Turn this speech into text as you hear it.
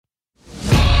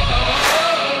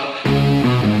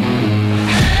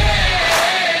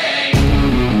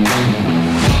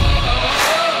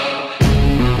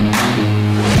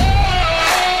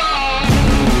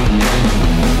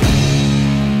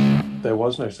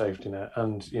no safety net.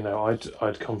 And,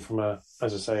 I'd come from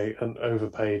as I say, an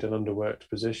overpaid and underworked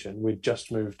position. We'd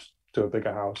just moved to a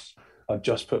bigger house. I'd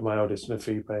just put my eldest in a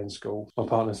fee-paying school. My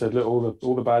partner said, look,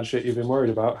 all the bad shit you've been worried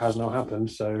about has now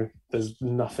happened, so there's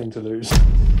nothing to lose.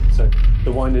 So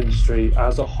the wine industry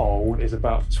as a whole is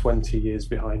about 20 years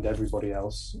behind everybody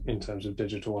else in terms of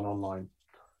digital and online.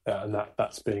 And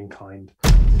that's being kind.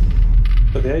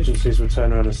 But the agencies would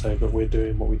turn around and say, but we're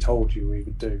doing what we told you we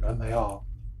would do. And they are.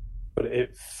 But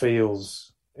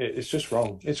it's just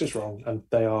wrong. It's just wrong. And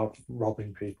they are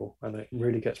robbing people. And it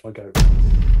really gets my goat.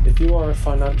 If you are a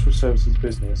financial services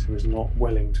business who is not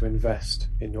willing to invest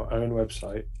in your own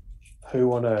website,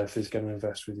 who on earth is going to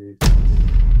invest with you?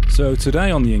 So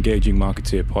today on the Engaging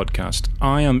Marketeer podcast,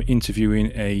 I am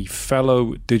interviewing a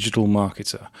fellow digital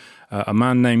marketer, a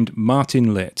man named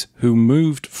Martin Litt, who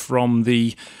moved from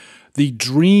the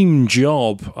dream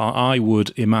job, I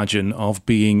would imagine, of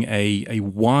being a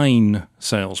wine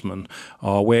salesman,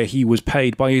 where he was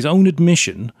paid, by his own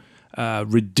admission,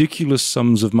 ridiculous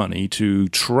sums of money to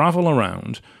travel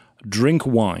around, drink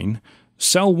wine,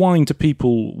 sell wine to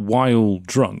people while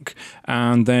drunk,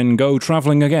 and then go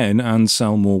travelling again and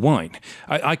sell more wine.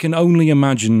 I can only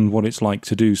imagine what it's like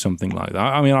to do something like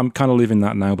that. I mean, I'm kind of living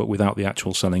that now, but without the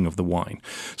actual selling of the wine.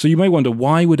 So you may wonder,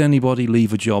 why would anybody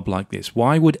leave a job like this?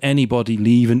 Why would anybody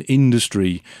leave an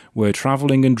industry where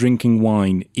travelling and drinking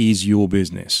wine is your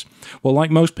business? Well,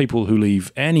 like most people who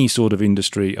leave any sort of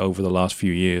industry over the last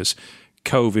few years,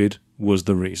 COVID was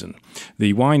the reason.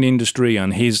 The wine industry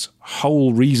and his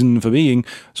whole reason for being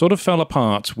sort of fell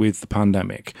apart with the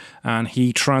pandemic, and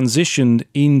he transitioned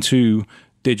into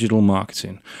digital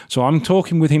marketing. So I'm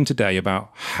talking with him today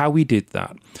about how he did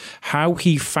that, how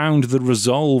he found the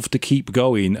resolve to keep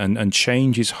going and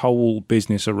change his whole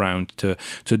business around to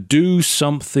do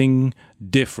something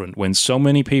different when so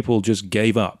many people just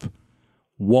gave up.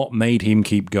 What made him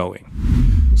keep going?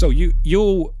 So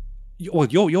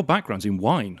your background's in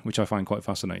wine, which I find quite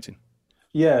fascinating.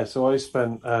 Yeah, so I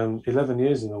spent 11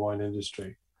 years in the wine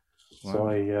industry. Wow.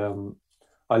 So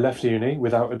I left uni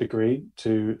without a degree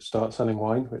to start selling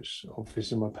wine, which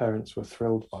obviously my parents were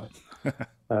thrilled by.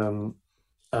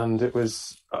 And it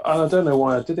was, I don't know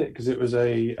why I did it, because it was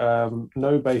a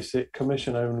no basic,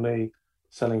 commission only,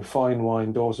 selling fine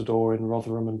wine door to door in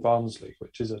Rotherham and Barnsley,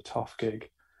 which is a tough gig.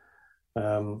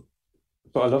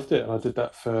 But I loved it,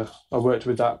 and I worked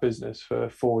with that business for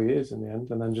 4 years in the end,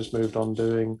 and then just moved on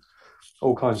doing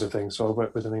all kinds of things. So I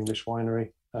worked with an English winery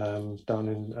down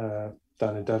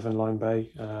in Devon, Lyme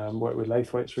Bay, worked with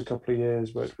Laithwaites for a couple of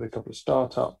years, worked with a couple of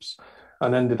startups,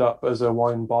 and ended up as a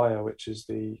wine buyer, which is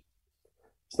the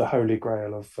holy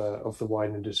grail of the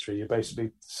wine industry. You're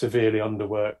basically severely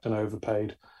underworked and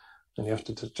overpaid, and you have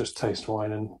to just taste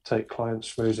wine and take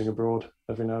clients schmoozing abroad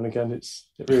every now and again.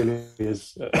 It really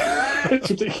is. It's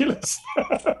ridiculous.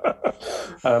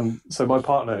 So my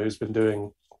partner, who's been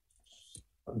doing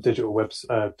digital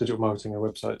marketing and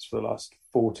websites for the last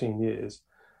 14 years,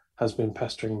 has been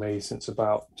pestering me since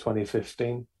about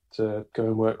 2015 to go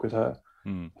and work with her.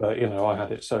 But I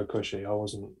had it so cushy. I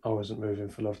wasn't moving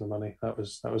for love of the money. That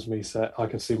was me set. I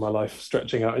could see my life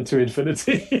stretching out into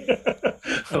infinity,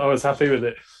 and I was happy with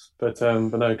it. But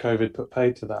no, COVID put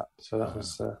paid to that. So that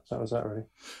was that really.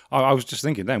 I was just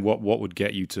thinking then, what would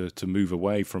get you to move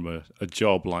away from a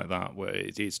job like that, where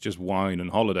it's just wine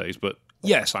and holidays? But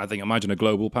yes, I think imagine a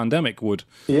global pandemic would.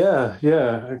 Yeah,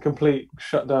 a complete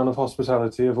shutdown of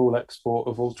hospitality, of all export,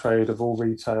 of all trade, of all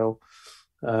retail.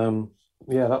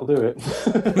 Yeah, that'll do it.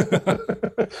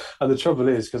 And the trouble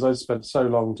is, because I'd spent so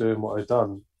long doing what I'd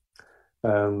done,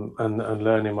 and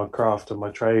learning my craft and my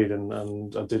trade, and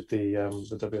I did the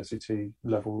WSET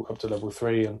level up to level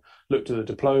 3, and looked at the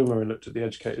diploma and looked at the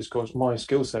educator's course. My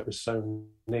skill set was so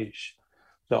niche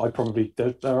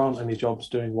that there aren't any jobs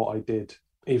doing what I did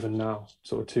even now,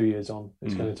 sort of 2 years on.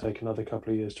 It's going to take another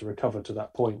couple of years to recover to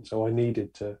that point. So I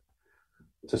needed to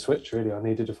switch, really. I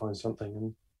needed to find something,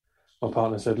 and my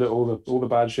partner said, look, all the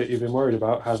bad shit you've been worried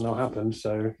about has now happened,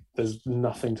 so there's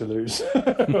nothing to lose.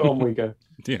 On we go.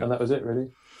 Yeah. And that was it, really.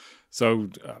 So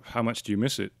how much do you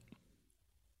miss it?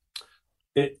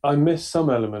 I miss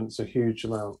some elements a huge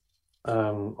amount.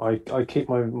 I keep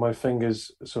my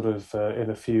fingers sort of in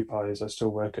a few pies. I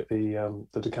still work at the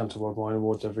Decanter World Wine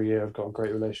Awards every year. I've got a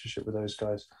great relationship with those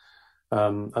guys.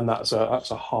 And that's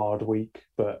a hard week.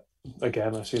 But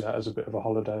again, I see that as a bit of a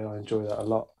holiday. I enjoy that a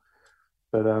lot.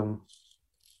 But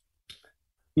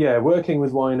yeah, working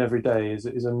with wine every day is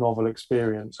a novel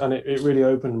experience, and it really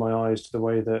opened my eyes to the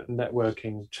way that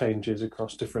networking changes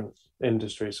across different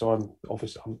industries. So I'm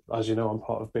as you know, I'm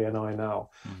part of BNI now,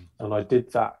 and I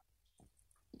did that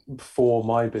for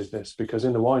my business, because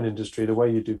in the wine industry, the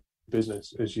way you do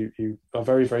business is you are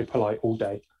very, very polite all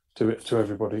day to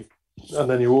everybody, and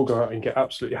then you all go out and get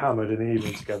absolutely hammered in the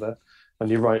evening together, and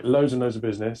you write loads and loads of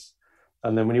business,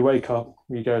 and then when you wake up,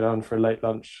 you go down for a late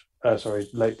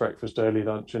breakfast, early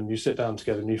lunch, and you sit down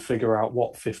together and you figure out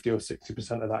what 50 or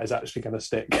 60% of that is actually going to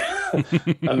stick,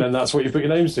 and then that's what you put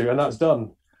your names to, and that's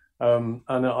done.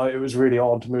 It was really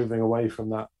odd moving away from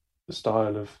that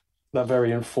style of that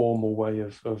very informal way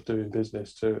of doing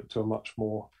business to a much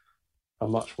more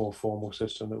formal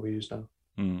system that we use now.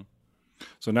 Mm.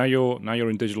 So now you're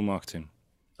in digital marketing.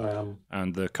 I am,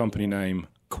 and the company name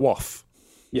Quaff.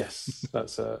 Yes,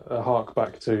 that's a hark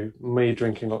back to me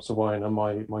drinking lots of wine and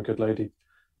my good lady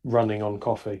running on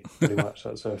coffee. Pretty much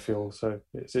that's her fuel. So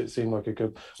it seemed like a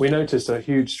good. We noticed a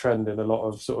huge trend in a lot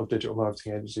of sort of digital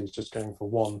marketing agencies just going for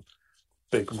one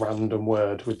big random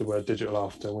word with the word digital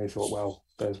after, and we thought, well,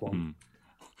 there's one.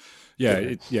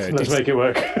 Let's make it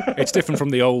work. It's different from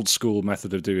the old school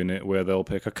method of doing it, where they'll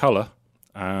pick a colour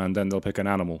and then they'll pick an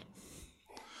animal,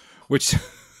 which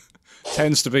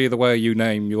tends to be the way you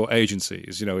name your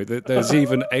agencies. You know, there's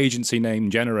even agency name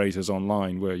generators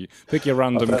online where you pick your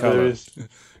random colour.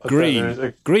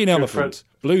 Green elephant,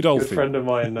 blue dolphin. A good friend of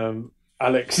mine,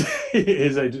 Alex,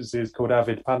 his agency is called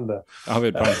Avid Panda.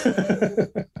 Avid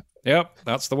Panda. Yep,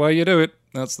 that's the way you do it.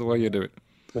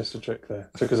 Missed a trick there.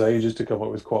 Took us ages to come up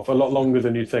with Quaff. A lot longer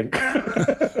than you'd think.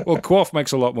 Well, Quaff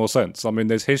makes a lot more sense. I mean,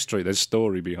 there's history, there's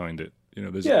story behind it. You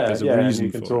know, there's a reason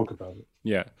you can talk about it.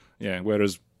 Yeah.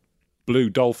 Whereas Blue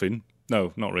Dolphin,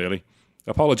 no, not really.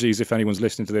 Apologies if anyone's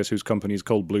listening to this whose company is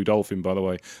called Blue Dolphin, by the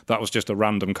way. That was just a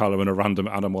random colour and a random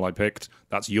animal I picked.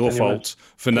 That's your fault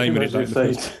for naming it.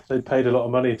 They paid a lot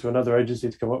of money to another agency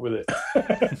to come up with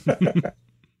it.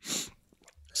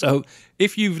 So,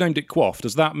 if you've named it Quaff,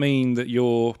 does that mean that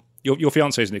your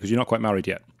fiancée, isn't it? Because you're not quite married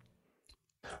yet.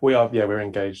 We are. Yeah, we're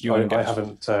engaged. Engaged. I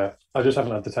haven't. I just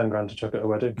haven't had the 10 grand to chuck at a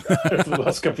wedding for the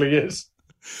last couple of years.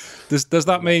 Does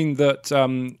that mean that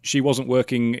she wasn't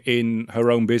working in her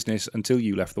own business until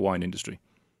you left the wine industry?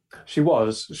 She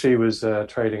was. She was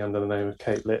trading under the name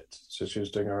of Litt, so she was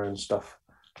doing her own stuff.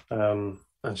 And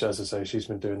she, as I say, she's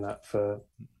been doing that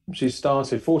She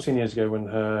started 14 years ago when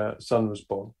her son was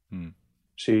born. Mm.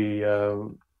 She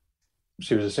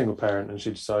was a single parent, and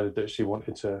she decided that she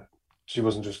wasn't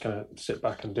just going to sit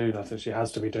back and do nothing. She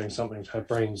has to be doing something. Her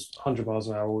brain's 100 miles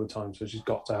an hour all the time, so she's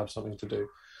got to have something to do.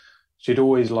 She'd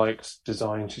always liked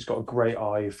design. She's got a great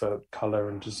eye for colour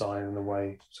and design and the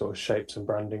way sort of shapes and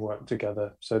branding work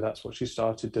together. So that's what she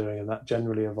started doing, and that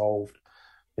generally evolved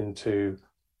into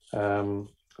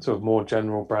sort of more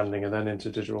general branding, and then into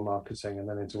digital marketing, and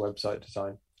then into website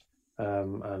design,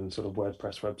 and sort of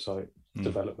WordPress website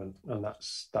development. And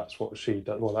that's what she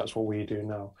does. Well, that's what we do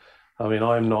now. I mean,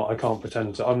 I'm not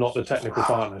the technical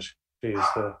partner. She is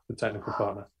the technical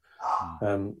partner.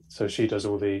 So she does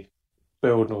all the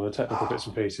build and all the technical bits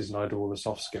and pieces, and I do all the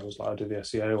soft skills. Like I do the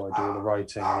SEO, I do all the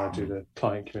writing, and I do the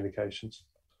client communications.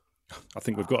 I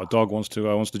think we've got a dog wants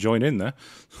to join in there.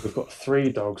 We've got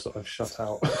 3 dogs that I've shut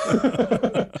out.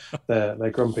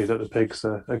 They're grumpy that the pigs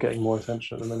are getting more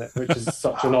attention at the minute, which is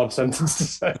such an odd sentence to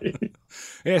say.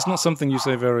 Yeah, it's not something you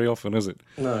say very often, is it?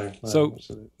 No. So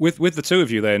with the two of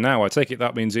you there now, I take it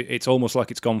that means it's almost like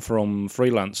it's gone from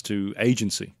freelance to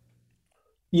agency.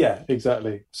 Yeah,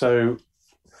 exactly. So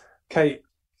Kate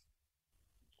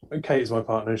is my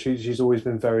partner. She's always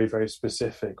been very, very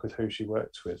specific with who she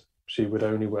works with. She would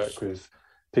only work with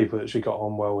people that she got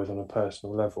on well with on a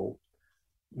personal level,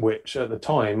 which at the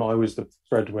time I was the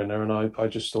breadwinner, and I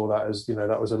just saw that as,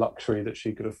 that was a luxury that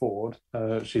she could afford.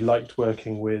 She liked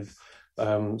working with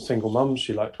single mums.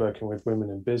 She liked working with women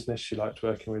in business. She liked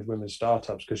working with women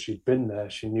startups because she'd been there.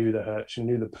 She knew the hurt. She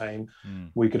knew the pain.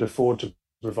 We could afford to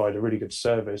provide a really good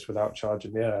service without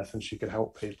charging the earth, and she could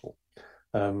help people.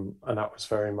 And that was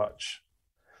very much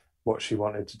what she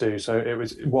wanted to do. So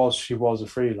whilst she was a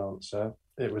freelancer,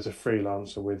 it was a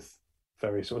freelancer with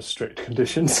very sort of strict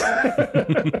conditions,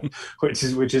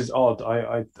 which is odd.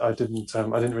 I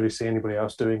didn't really see anybody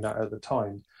else doing that at the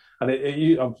time. And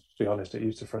I'll be honest, it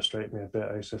used to frustrate me a bit.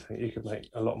 I used to think you could make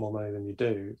a lot more money than you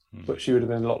do, but she would have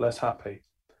been a lot less happy,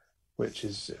 which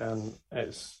is,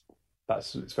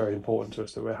 it's very important to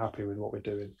us that we're happy with what we're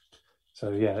doing.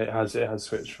 So yeah, it has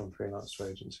switched from freelance to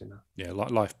agency now. Yeah,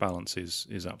 life balance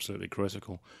is absolutely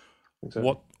critical.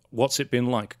 Exactly. What's it been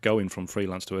like going from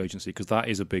freelance to agency? Because that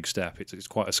is a big step. It's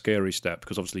quite a scary step,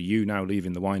 because obviously you now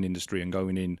leaving the wine industry and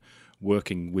going in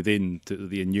working within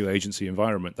the new agency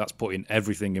environment, that's putting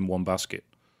everything in one basket.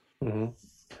 Mm-hmm.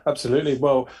 Absolutely.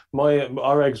 Well,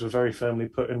 our eggs were very firmly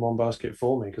put in one basket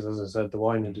for me, because as I said, the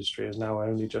wine industry is now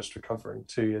only just recovering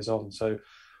 2 years on. So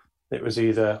it was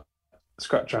either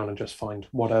scratch around and just find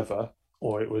whatever,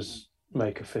 or it was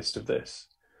make a fist of this.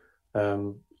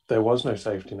 There was no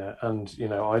safety net, and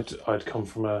I'd come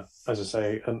from as I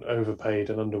say, an overpaid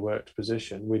and underworked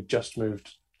position. We'd just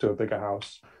moved to a bigger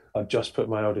house. I'd just put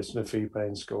my eldest in a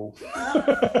fee-paying school.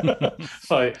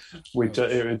 Like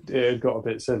it had got a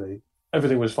bit silly.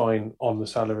 Everything was fine on the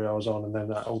salary I was on, and then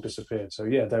that all disappeared. So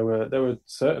yeah, there were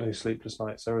certainly sleepless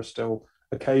nights. There are still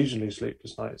occasionally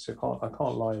sleepless nights. I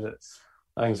can't lie that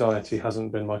anxiety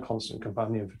hasn't been my constant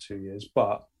companion for 2 years,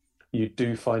 but you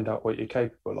do find out what you're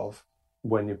capable of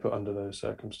when you're put under those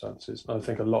circumstances. And I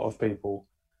think a lot of people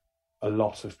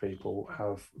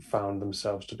have found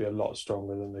themselves to be a lot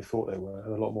stronger than they thought they were,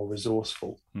 and a lot more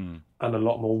resourceful, and a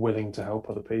lot more willing to help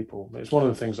other people. It's one of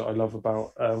the things that I love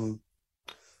about,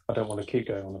 I don't want to keep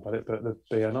going on about it, but the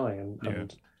BNI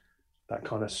and that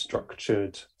kind of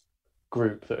structured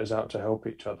group that is out to help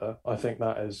each other. I think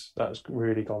that's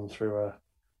really gone through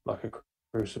a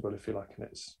crucible, if you like, and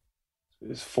it's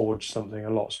forged something a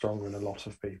lot stronger in a lot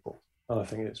of people. And I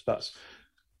think it's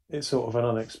sort of an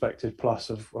unexpected plus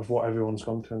of what everyone's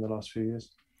gone through in the last few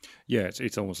years. Yeah,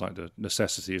 it's almost like the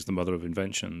necessity is the mother of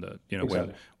invention. That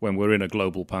Exactly. when we're in a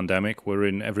global pandemic,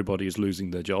 everybody is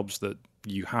losing their jobs. That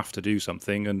you have to do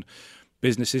something, and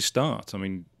businesses start. I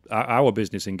mean, our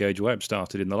business, Engage Web,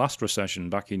 started in the last recession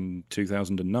back in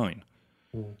 2009.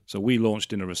 So we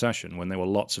launched in a recession when there were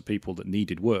lots of people that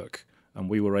needed work, and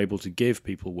we were able to give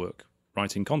people work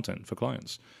writing content for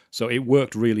clients. So it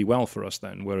worked really well for us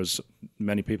then, whereas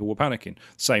many people were panicking.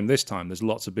 Same this time. There's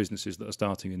lots of businesses that are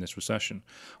starting in this recession.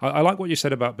 I like what you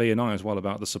said about BNI as well,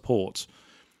 about the support,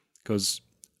 because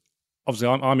obviously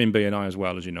I'm in BNI as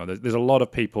well, as you know. There's a lot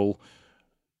of people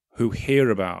who hear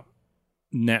about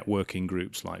networking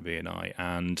groups like BNI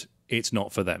and it's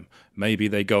not for them. Maybe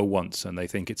they go once and they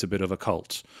think it's a bit of a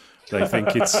cult. They think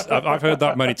I've heard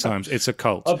that many times. It's a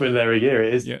cult. I've been there a year.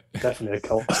 It is definitely a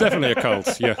cult. It's definitely a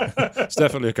cult. Yeah, it's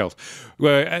definitely a cult.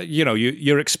 Where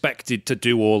you're expected to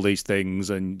do all these things,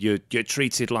 and you're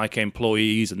treated like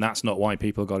employees, and that's not why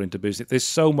people got into business. There's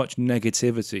so much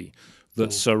negativity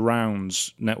that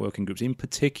surrounds networking groups, in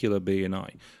particular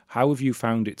BNI. How have you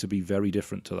found it to be very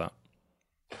different to that?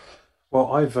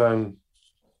 Well, if I'm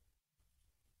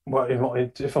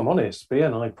honest,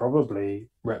 BNI probably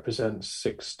represents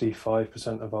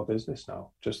 65% of our business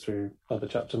now, just through other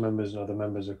chapter members and other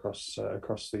members across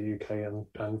the UK and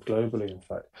globally. In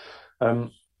fact,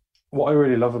 what I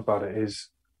really love about it is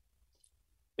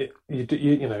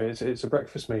it's a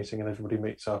breakfast meeting and everybody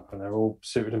meets up and they're all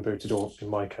suited and booted, or in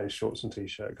my case, shorts and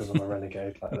t-shirt because I'm a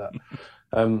renegade like that.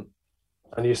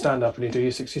 And you stand up and you do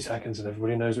your 60 seconds and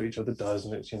everybody knows what each other does.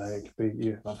 And it's, it could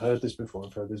be, I've heard this before.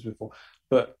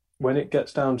 But when it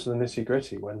gets down to the nitty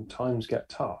gritty, when times get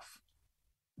tough,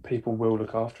 people will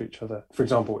look after each other. For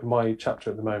example, in my chapter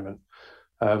at the moment,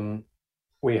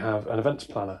 we have an events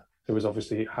planner who has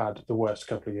obviously had the worst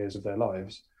couple of years of their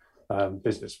lives,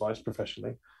 business-wise,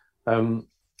 professionally.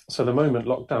 So the moment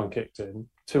lockdown kicked in,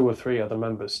 2 or 3 other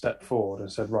members stepped forward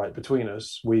and said, right, between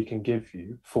us, we can give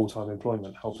you full-time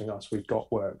employment helping us. We've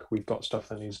got work. We've got stuff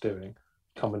that needs doing.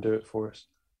 Come and do it for us.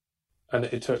 And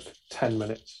it took 10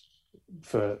 minutes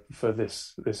for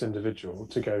this individual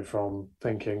to go from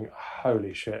thinking,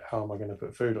 holy shit, how am I going to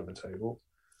put food on the table,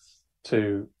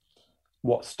 to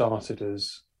what started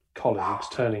as colleagues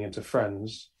turning into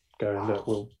friends, going, look,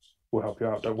 we'll help you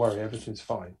out. Don't worry, everything's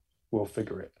fine. We'll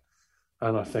figure it.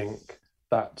 And I think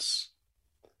that's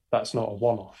not a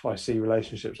one-off. I see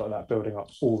relationships like that building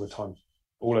up all the time,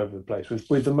 all over the place,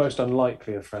 with the most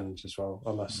unlikely of friends as well,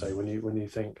 I must say. When you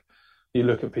think, you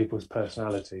look at people's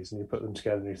personalities and you put them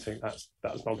together and you think that's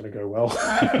not going to go well.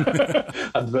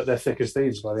 But they're thick as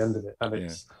thieves by the end of it.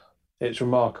 And it's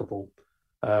remarkable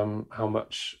how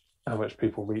much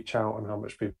people reach out and how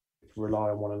much people rely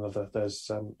on one another.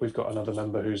 There's we've got another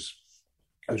member who's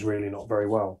really not very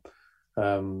well.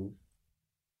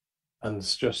 And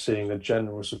it's just seeing the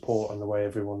general support and the way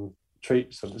everyone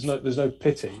treats them. There's no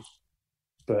pity,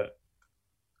 but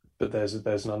there's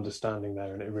an understanding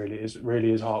there, and it really is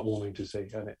heartwarming to see,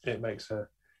 and it makes a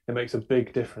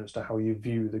big difference to how you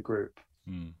view the group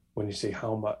when you see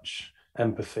how much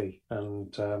empathy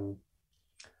and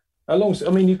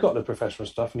you've got the professional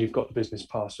stuff and you've got the business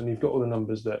past and you've got all the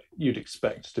numbers that you'd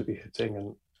expect to be hitting,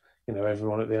 and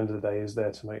everyone at the end of the day is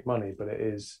there to make money, but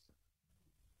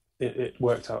it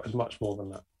worked out as much more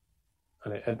than that.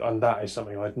 And that is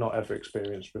something I'd not ever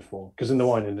experienced before. Because in the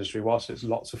wine industry, whilst it's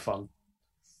lots of fun,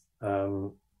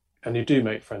 and you do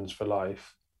make friends for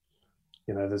life,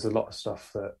 there's a lot of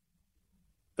stuff that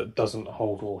doesn't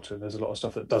hold water. There's a lot of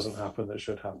stuff that doesn't happen that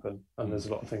should happen. And there's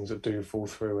a lot of things that do fall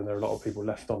through, and there are a lot of people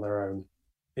left on their own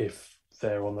if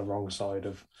they're on the wrong side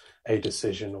of a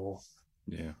decision or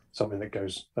something that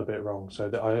goes a bit wrong.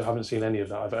 So I haven't seen any of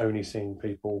that. I've only seen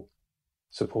people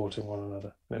supporting one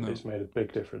another. It's made a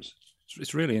big difference.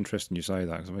 It's really interesting you say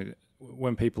that, because I mean,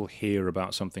 when people hear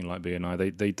about something like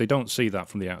BNI, they don't see that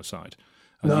from the outside.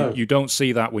 And no. You don't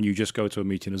see that when you just go to a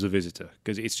meeting as a visitor,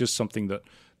 because it's just something that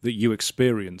you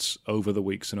experience over the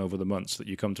weeks and over the months, that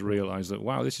you come to realise that,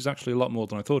 wow, this is actually a lot more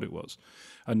than I thought it was.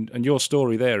 And your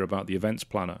story there about the events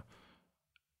planner,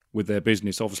 with their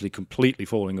business obviously completely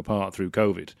falling apart through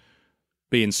COVID,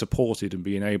 being supported and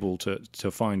being able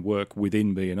to find work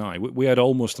within BNI. We had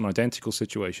almost an identical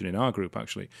situation in our group,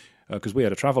 actually, because we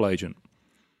had a travel agent,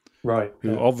 right,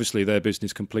 who obviously their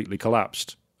business completely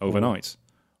collapsed overnight.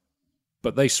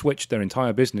 But they switched their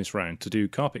entire business round to do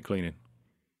carpet cleaning.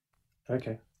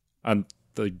 Okay. And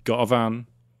they got a van,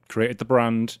 created the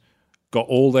brand, got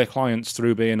all their clients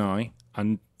through BNI,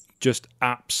 and just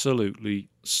absolutely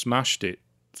smashed it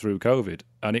through COVID.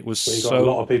 And it was got a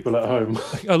lot of people at home.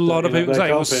 A lot of people.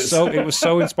 It was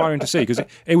so inspiring to see, because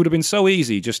it would have been so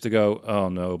easy just to go, oh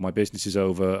no, my business is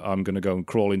over. I'm going to go and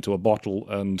crawl into a bottle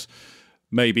and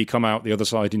maybe come out the other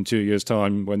side in 2 years'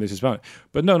 time when this is back.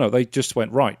 But no, they just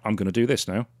went, right, I'm going to do this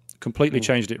now. Completely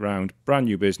changed it round. Brand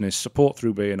new business, support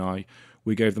through BNI.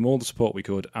 We gave them all the support we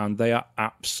could, and they are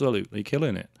absolutely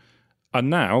killing it. And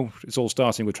now it's all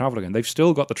starting with travel again. They've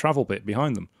still got the travel bit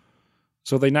behind them.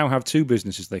 So they now have two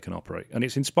businesses they can operate. And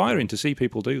it's inspiring to see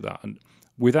people do that. And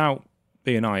without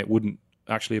BNI, it wouldn't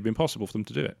actually have been possible for them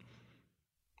to do it.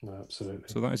 No, absolutely.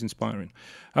 So that is inspiring.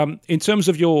 In terms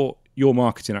of your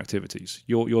marketing activities,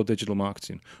 your digital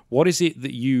marketing, what is it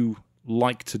that you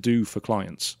like to do for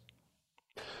clients?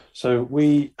 So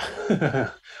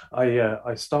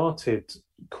I started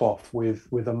Quaff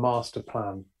with a master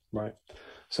plan, right?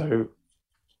 So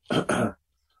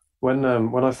when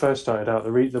I first started out,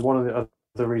 one of the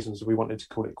other reasons we wanted to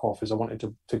call it Quaff is I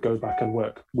wanted to go back and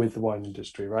work with the wine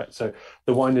industry, right? So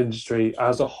the wine industry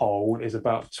as a whole is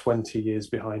about 20 years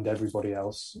behind everybody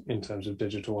else in terms of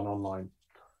digital and online,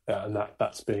 and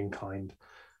that's being kind.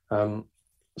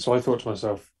 So I thought to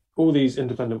myself, all these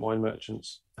independent wine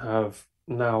merchants have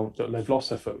now that they've lost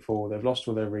their footfall, they've lost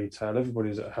all their retail,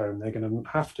 everybody's at home, they're going to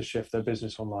have to shift their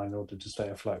business online in order to stay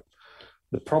afloat.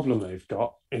 The problem they've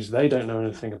got is they don't know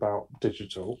anything about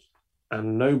digital,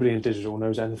 and nobody in digital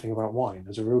knows anything about wine.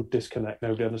 There's a real disconnect.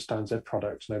 Nobody understands their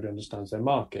products, nobody understands their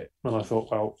market. And I thought,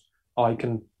 well, I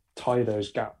can tie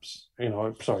those gaps,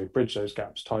 bridge those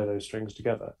gaps, tie those strings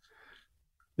together.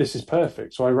 This is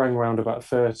perfect. So I rang around about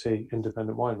 30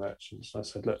 independent wine merchants. I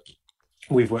said, look,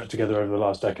 we've worked together over the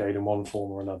last decade in one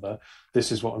form or another.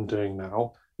 This is what I'm doing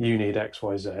now. You need X,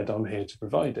 Y, Z. I'm here to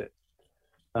provide it.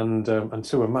 And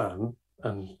to a man,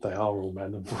 and they are all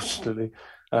men, unfortunately,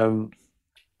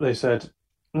 they said,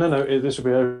 no, this will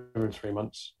be over in 3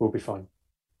 months. We'll be fine.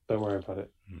 Don't worry about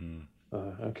it.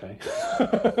 Okay.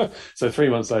 So 3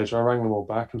 months later, I rang them all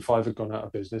back, and 5 had gone out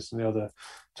of business, and the other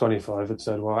 25 had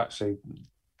said, well, actually,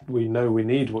 we know we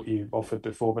need what you offered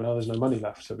before, but now there's no money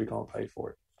left, so we can't pay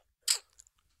for it.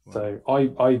 Wow. So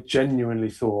I genuinely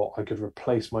thought I could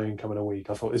replace my income in a week.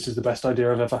 I thought, this is the best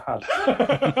idea I've ever had.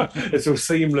 It will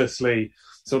seamlessly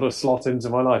sort of slot into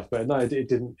my life, but no, it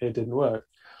didn't work.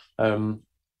 So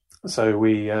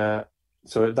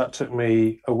that took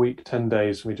me a week, 10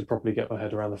 days for me to properly get my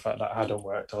head around the fact that it hadn't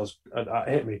worked. That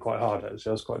hit me quite hard, actually.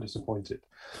 I was quite disappointed.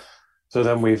 So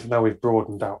then we've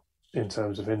broadened out in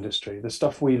terms of industry. The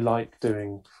stuff we like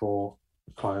doing for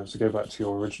clients, to go back to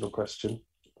your original question,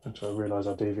 which I realise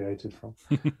I deviated from,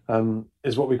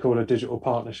 is what we call a digital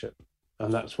partnership.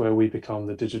 And that's where we become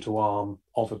the digital arm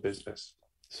of a business.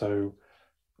 So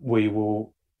we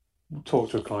will talk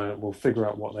to a client, we'll figure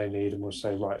out what they need, and we'll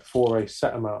say, right, for a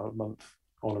set amount a month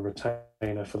on a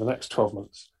retainer for the next 12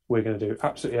 months, we're going to do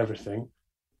absolutely everything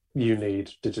you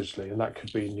need digitally. And that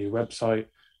could be new website,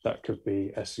 that could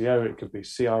be SEO, it could be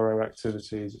CRO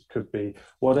activities, it could be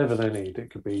whatever they need.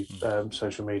 It could be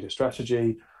social media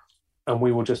strategy, and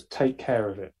we will just take care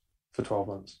of it for 12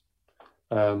 months.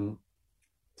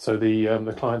 So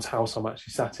the client's house I'm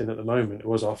actually sat in at the moment, it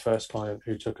was our first client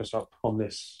who took us up on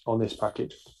this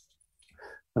package.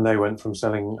 And they went from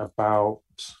selling about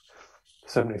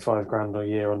 75 grand a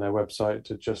year on their website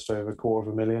to just over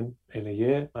 $250,000 in a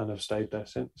year, and have stayed there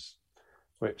since,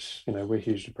 which, we're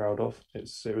hugely proud of.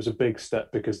 It was a big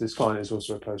step, because this client is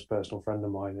also a close personal friend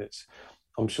of mine.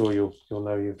 I'm sure you'll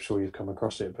know, I'm sure you've come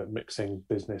across it, but mixing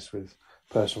business with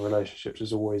personal relationships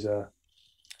is always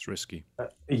it's risky.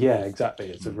 Yeah, exactly.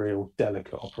 It's a real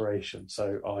delicate operation.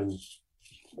 So I'm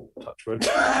touch wood,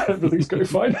 everything's going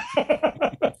fine.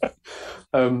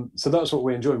 So that's what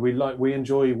we enjoy. We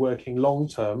enjoy working long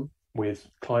term with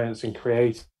clients in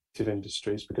creative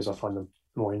industries, because I find them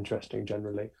more interesting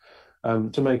generally,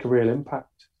 to make a real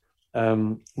impact.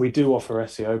 We do offer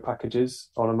SEO packages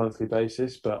on a monthly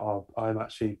basis, but I'm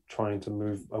actually trying to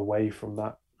move away from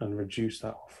that and reduce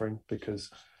that offering, because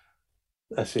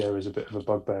SEO is a bit of a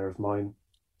bugbear of mine.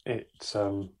 It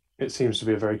seems to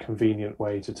be a very convenient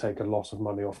way to take a lot of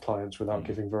money off clients without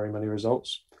giving very many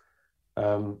results,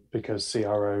 because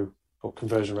CRO, or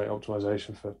conversion rate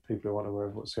optimization, for people who aren't aware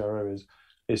of what CRO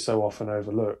is so often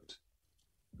overlooked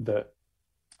that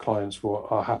clients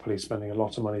are happily spending a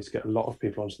lot of money to get a lot of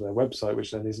people onto their website,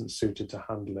 which then isn't suited to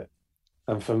handle it.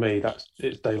 And for me,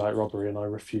 it's daylight robbery, and I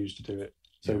refuse to do it.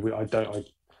 So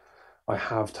I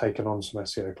have taken on some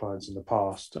SEO clients in the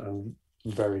past, and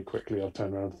very quickly I've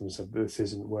turned around to them and said, this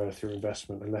isn't worth your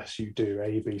investment unless you do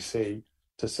ABC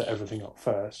to set everything up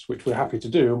first, which we're happy to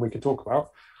do and we can talk about.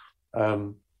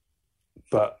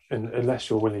 But unless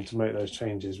you're willing to make those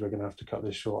changes, we're going to have to cut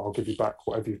this short. I'll give you back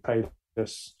whatever you've paid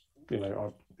us.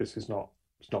 It's not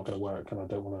going to work, and I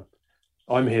don't want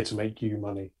to. I'm here to make you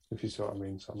money, if you see what I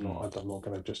mean. So I'm not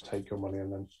going to just take your money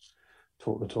and then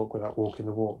talk the talk without walking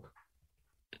the walk.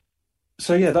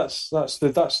 So yeah, that's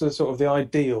the sort of the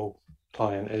ideal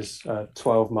client, is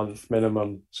 12-month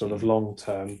minimum, sort of long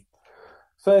term,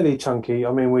 fairly chunky.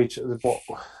 I mean, we charge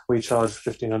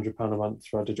 £1,500 a month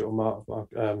for our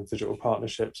digital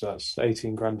partnerships. So that's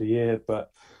 18 grand a year.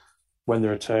 But when the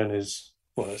return is,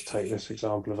 well, let's take this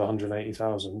example of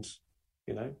 180,000.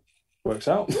 Works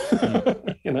out.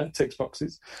 Ticks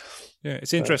boxes. Yeah,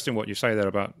 it's interesting what you say there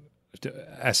about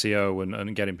SEO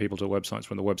and getting people to websites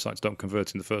when the websites don't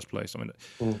convert in the first place. I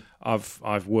mean,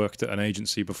 I've worked at an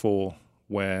agency before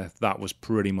where that was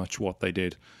pretty much what they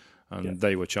did, and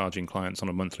they were charging clients on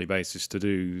a monthly basis to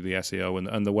do the SEO,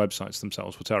 and the websites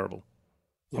themselves were terrible.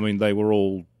 I mean, they were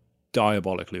all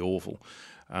diabolically awful,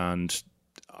 and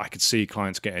I could see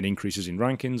clients getting increases in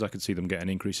rankings. I could see them getting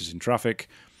increases in traffic,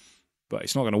 but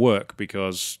it's not going to work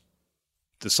because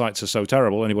the sites are so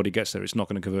terrible. Anybody gets there, it's not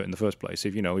going to convert in the first place.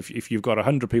 If you've got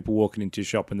 100 people walking into your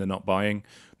shop and they're not buying,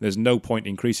 there's no point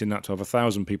increasing that to have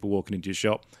 1,000 people walking into your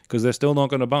shop, because they're still not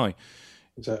going to buy.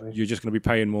 Exactly. You're just going to be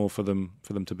paying more for them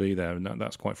to be there, and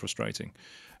that's quite frustrating.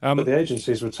 But the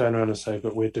agencies would turn around and say,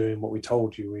 "But we're doing what we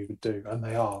told you we would do," and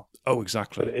they are. Oh,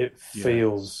 exactly. But it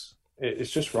feels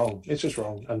it's just wrong. It's just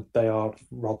wrong, and they are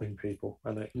robbing people,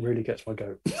 and it really gets my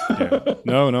goat.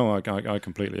 No, I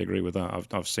completely agree with that.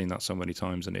 I've seen that so many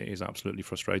times, and it is absolutely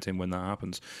frustrating when that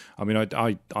happens. I mean,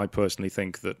 I personally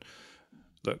think that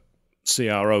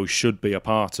CRO should be a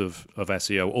part of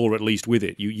SEO, or at least with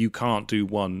it. You can't do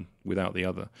one without the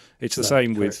other. It's the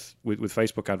same with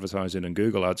Facebook advertising and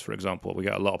Google ads, for example. We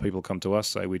get a lot of people come to us,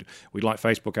 say we'd like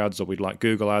Facebook ads or we'd like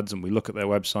Google ads, and we look at their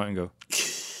website and go,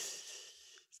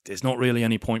 there's not really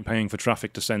any point paying for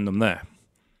traffic to send them there,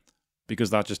 because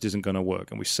that just isn't going to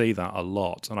work. And we see that a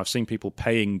lot. And I've seen people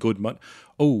paying good money.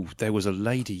 Oh, there was a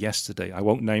lady yesterday. I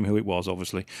won't name who it was,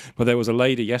 obviously. But there was a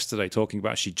lady yesterday talking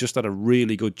about she just had a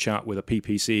really good chat with a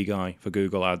PPC guy for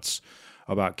Google Ads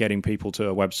about getting people to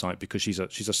her website, because she's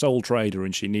a sole trader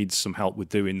and she needs some help with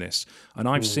doing this. And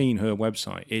I've seen her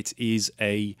website. It is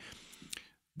a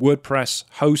WordPress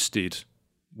hosted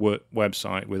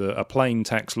website with a plain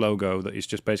text logo that is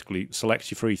just basically select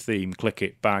your free theme, click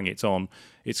it, bang, it's on.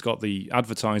 It's got the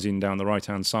advertising down the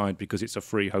right-hand side because it's a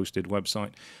free hosted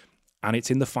website, and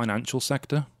it's in the financial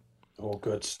sector. All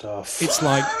good stuff. It's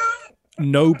like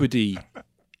nobody,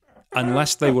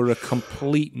 unless they were a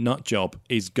complete nut job,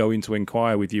 is going to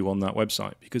inquire with you on that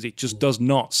website, because it just does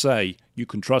not say you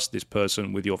can trust this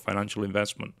person with your financial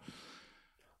investment.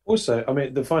 Also, I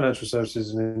mean, the financial services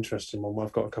is an interesting one.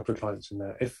 I've got a couple of clients in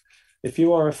there. If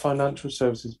you are a financial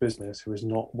services business who is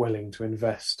not willing to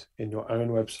invest in your own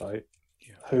website,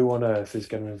 who on earth is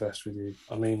going to invest with you?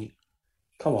 I mean,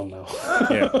 come on now.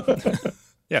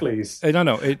 Yeah. Please.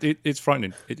 No, it's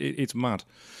frightening. It's mad.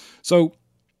 So,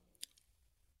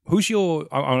 who's I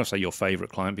want to say your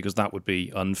favourite client, because that would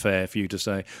be unfair for you to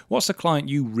say. What's the client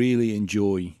you really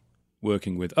enjoy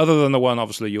working with, other than the one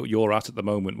obviously you're at the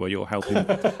moment, where you're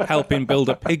helping build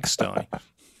a pigsty?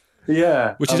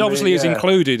 Yeah, which is obviously is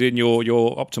included in your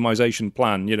optimization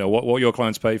plan. You know what your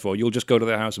clients pay for. You'll just go to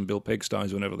their house and build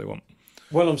pigsties whenever they want.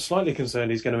 Well, I'm slightly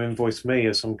concerned he's going to invoice me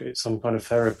as some kind of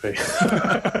therapy.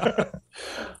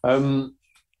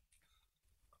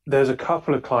 There's a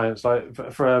couple of clients, like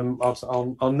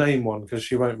I'll name one because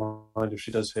she won't mind if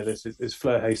she does hear this. It's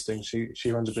Fleur Hastings.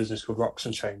 She runs a business called Rocks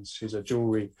and Chains. She's a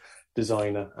jewellery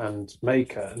designer and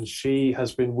maker, and she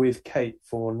has been with Kate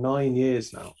for 9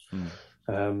 years now.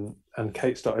 And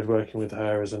Kate started working with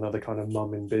her as another kind of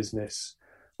mum in business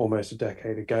almost a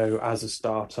decade ago as a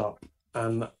startup,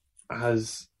 and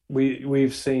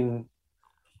we've seen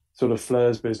sort of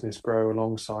Fleur's business grow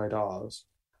alongside ours.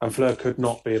 And Fleur could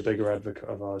not be a bigger advocate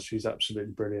of ours. She's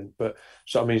absolutely brilliant. But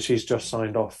so, I mean, she's just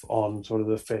signed off on sort of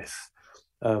the fifth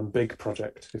big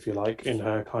project, if you like, in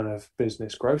her kind of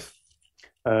business growth.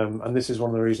 And this is one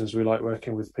of the reasons we like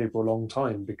working with people long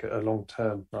term,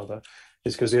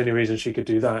 is because the only reason she could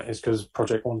do that is because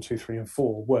project 1, 2, 3, and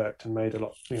 4 worked and made a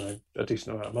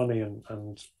decent amount of money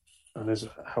and has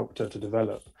helped her to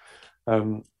develop.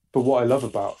 But what I love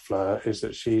about Fleur is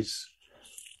that she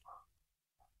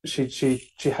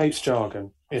hates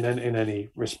jargon in any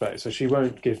respect. So she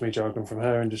won't give me jargon from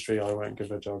her industry. I won't give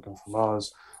her jargon from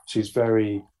ours. She's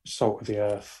very salt of the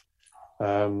earth.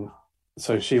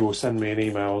 So she will send me an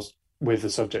email with the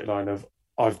subject line of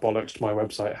 "I've bollocksed my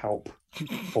website, help,"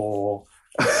 or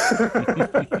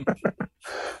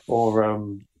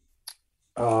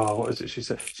what is it she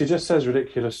said? She just says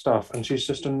ridiculous stuff, and she's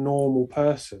just a normal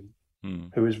person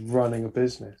who is running a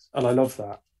business, and I love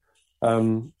that.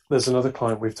 There's another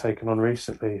client we've taken on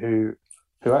recently who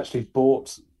actually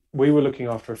bought. We were looking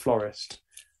after a florist,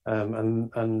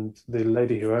 and the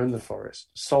lady who owned the florist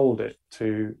sold it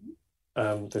to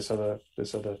this other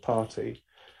party,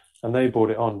 and they bought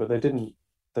it on, but they didn't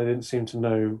seem to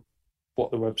know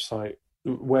what the website,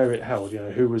 where it held,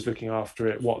 who was looking after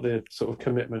it, what the sort of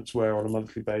commitments were on a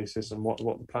monthly basis, and what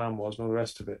the plan was, and all the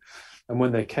rest of it. And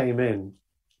when they came in,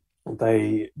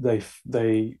 they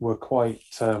were quite.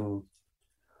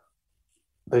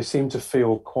 They seemed to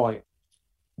feel quite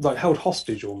like held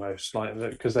hostage almost, like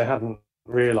because they hadn't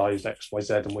realised X, Y,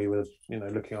 Z, and we were,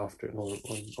 looking after it and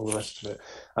all the rest of it.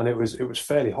 And it was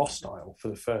fairly hostile for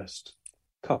the first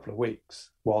couple of weeks,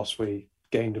 whilst we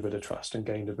gained a bit of trust and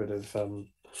gained a bit of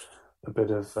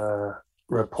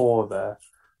rapport there.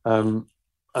 And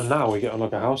now we get on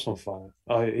like a house on fire.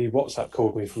 He WhatsApp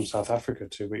called me from South Africa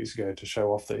 2 weeks ago to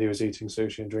show off that he was eating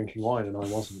sushi and drinking wine, and I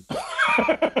wasn't.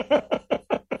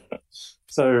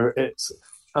 So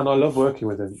and I love working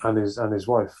with him and his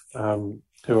wife,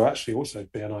 who are actually also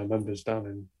BNI members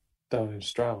down in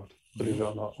Stroud, believe it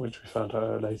or not, which we found out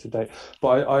at a later date.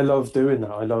 But I love doing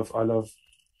that. I love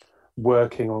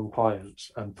working on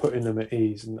clients and putting them at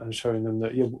ease and showing them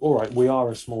that, all right, we are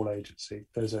a small agency.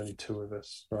 There's only 2 of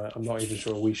us, right? I'm not even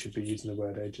sure we should be using the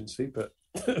word agency, but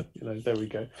there we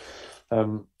go.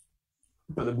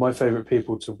 But my favourite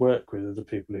people to work with are the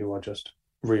people who are just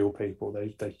real people.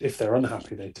 They if they're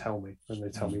unhappy, they tell me, and they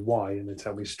tell me why, and they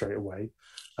tell me straight away.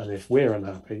 And if we're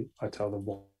unhappy, I tell them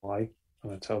why,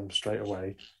 and I tell them straight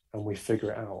away, and we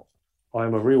figure it out.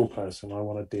 I'm a real person. I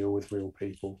want to deal with real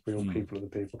people. Real people are the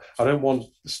people. I don't want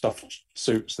stuffed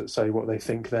suits that say what they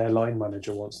think their line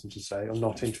manager wants them to say. I'm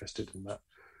not interested in that.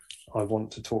 I want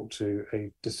to talk to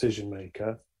a decision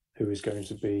maker who is going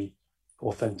to be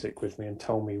authentic with me and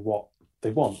tell me what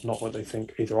they want, not what they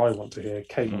think either I want to hear,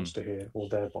 Kate wants to hear, or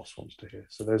their boss wants to hear.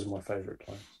 So those are my favourite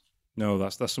clients. No,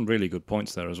 that's some really good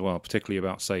points there as well, particularly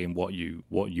about saying what you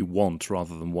want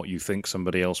rather than what you think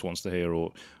somebody else wants to hear,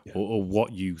 or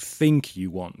what you think you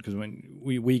want. Because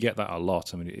we get that a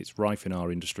lot. I mean, it's rife in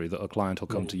our industry that a client will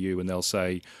come to you and they'll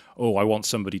say, "Oh, I want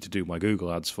somebody to do my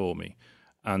Google ads for me,"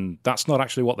 and that's not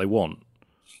actually what they want.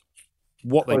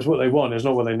 What they want is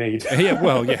not what they need. Yeah.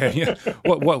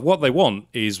 What they want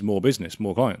is more business,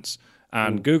 more clients.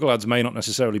 And Google ads may not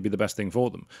necessarily be the best thing for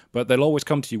them, but they'll always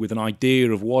come to you with an idea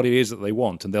of what it is that they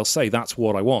want, and they'll say, "That's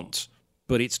what I want,"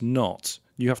 but it's not.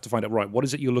 You have to find out, right, what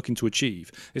is it you're looking to achieve?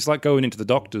 It's like going into the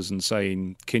doctors and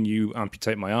saying, "Can you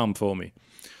amputate my arm for me?"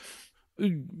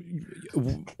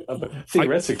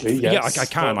 Theoretically, yes. Yeah,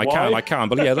 I can.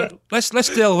 But yeah,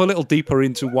 let's delve a little deeper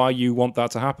into why you want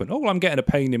that to happen. Oh, well, I'm getting a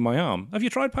pain in my arm. Have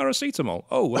you tried paracetamol?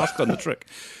 Oh, well, that's done the trick.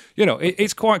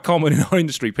 It's quite common in our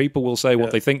industry. People will say what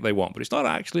they think they want, but it's not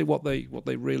actually what they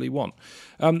really want.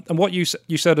 And what you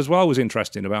said as well was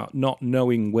interesting about not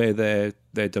knowing where their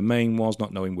domain was,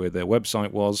 not knowing where their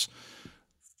website was.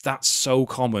 That's so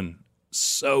common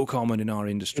in our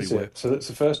industry. So that's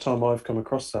the first time I've come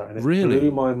across that, and it really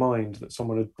blew my mind that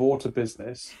someone had bought a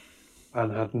business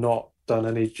and had not done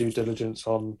any due diligence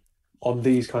on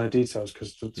these kind of details.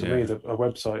 Because to me, a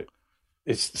website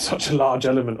is such a large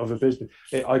element of a business.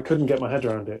 I couldn't get my head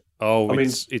around it.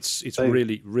 It's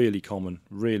really, really common,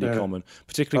 common,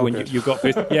 particularly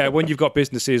when you've got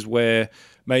businesses where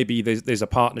maybe there's a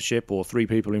partnership or 3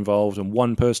 people involved and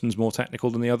one person's more technical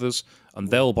than the others, and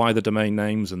they'll buy the domain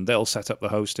names and they'll set up the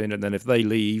hosting, and then if they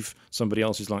leave, somebody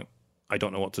else is like, "I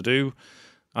don't know what to do."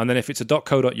 And then if it's a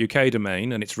 .co.uk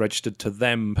domain and it's registered to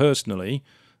them personally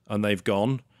and they've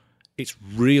gone, it's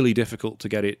really difficult to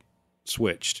get it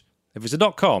switched. If it's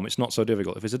a .com, it's not so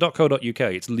difficult. If it's a .co.uk,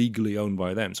 it's legally owned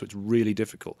by them, so it's really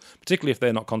difficult, particularly if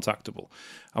they're not contactable.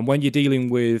 And when you're dealing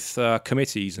with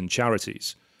committees and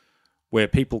charities, where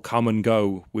people come and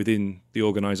go within the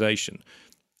organisation,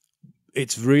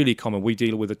 it's really common. We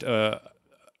deal with a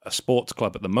sports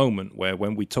club at the moment where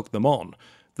when we took them on,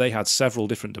 they had several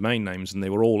different domain names and they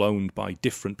were all owned by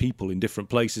different people in different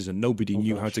places and nobody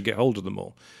knew how to get hold of them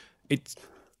all.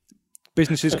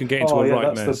 Businesses can get into a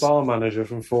right mess. That's the bar manager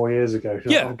from 4 years ago.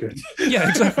 Yeah, oh, good. Yeah,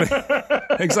 exactly.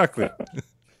 Exactly.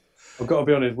 I've got to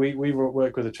be honest, we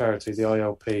work with a charity, the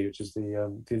ILP, which is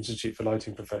the Institute for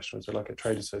Lighting Professionals, so like a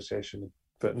trade association,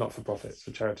 but not for profit,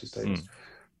 so charity status.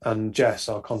 And Jess,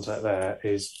 our contact there,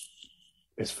 is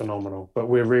phenomenal. But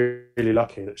we're really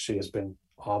lucky that she has been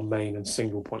our main and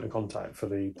single point of contact for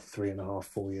the 3.5,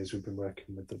 4 years we've been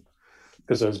working with them.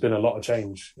 Because there's been a lot of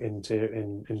change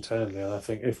internally. And I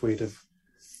think if we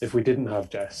didn't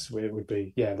have Jess, life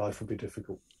would be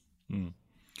difficult.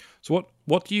 So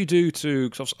what do you do to?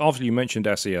 Cause obviously, you mentioned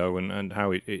SEO and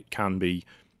how it can be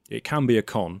a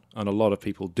con, and a lot of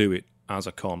people do it as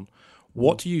a con.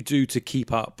 What do you do to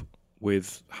keep up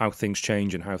with how things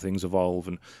change and how things evolve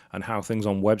and how things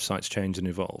on websites change and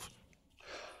evolve?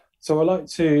 So I like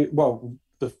to. Well,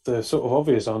 the sort of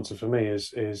obvious answer for me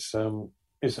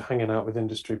is hanging out with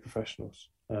industry professionals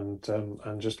and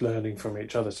just learning from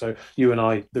each other. So you and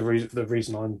I, the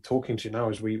reason I'm talking to you now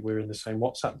is we're in the same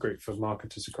WhatsApp group for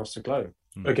marketers across the globe,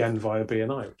 again via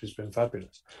BNI, which has been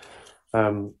fabulous.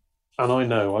 And I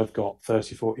know I've got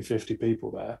 30, 40, 50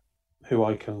 people there who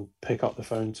I can pick up the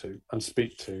phone to and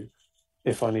speak to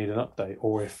if I need an update,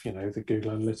 or if, the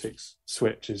Google Analytics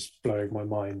switch is blowing my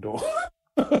mind, or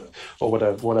or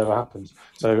whatever happens.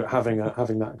 So having that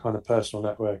kind of personal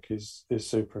network is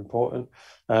super important.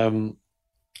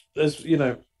 There's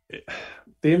the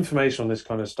information on this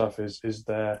kind of stuff is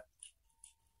there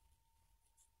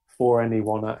for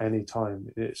anyone at any time.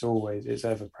 It's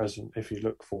ever present if you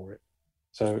look for it.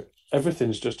 So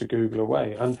everything's just a Google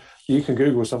away, and you can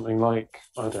Google something like,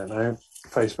 I don't know,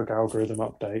 Facebook algorithm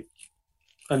update,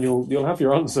 and you'll have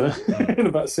your answer in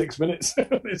about 6 minutes.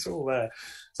 It's all there.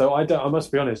 So I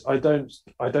must be honest, I don't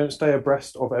stay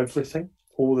abreast of everything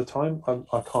all the time.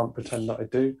 I can't pretend that I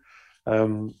do.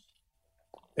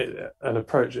 It's an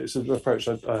approach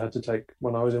I had to take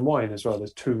when I was in wine as well.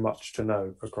 There's too much to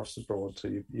know across the board, so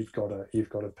you've got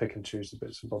to pick and choose the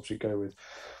bits and bobs you go with.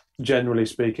 Generally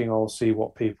speaking, I'll see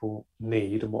what people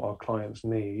need and what our clients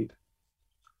need,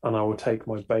 and I will take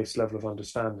my base level of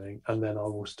understanding, and then I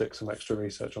will stick some extra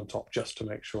research on top just to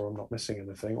make sure I'm not missing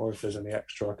anything, or if there's any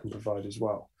extra I can provide as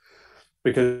well.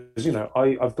 Because,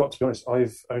 I've got to be honest,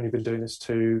 I've only been doing this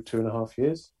 2.5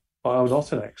 years. I'm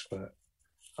not an expert,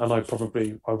 and I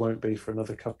won't be for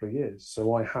another couple of years.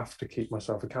 So I have to keep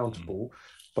myself accountable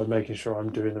by making sure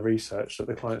I'm doing the research that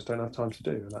the clients don't have time to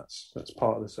do. And that's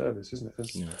part of the service, isn't it?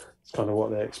 It's kind of what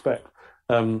they expect.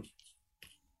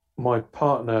 My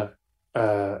partner,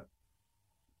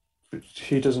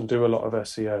 she does't do a lot of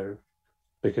SEO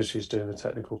because she's doing the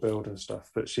technical build and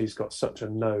stuff, but she's got such a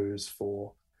nose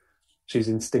for, she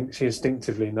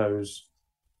instinctively knows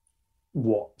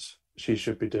what she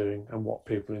should be doing and what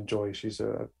people enjoy.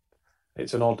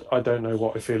 I don't know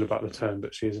what I feel about the term,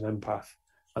 but she is an empath.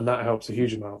 And that helps a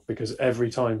huge amount, because every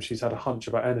time she's had a hunch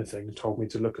about anything, told me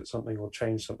to look at something or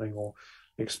change something or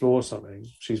explore something,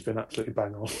 she's been absolutely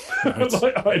bang on.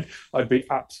 Right. I'd be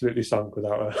absolutely sunk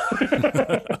without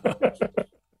her.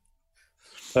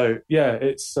 So yeah,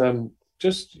 it's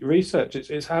just research.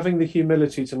 It's having the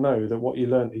humility to know that what you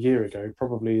learned a year ago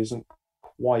probably isn't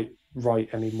quite right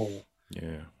anymore.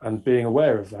 Yeah. And being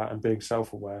aware of that and being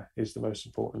self-aware is the most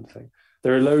important thing.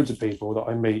 There are loads of people that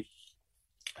I meet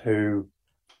who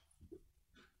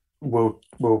will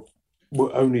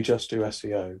only just do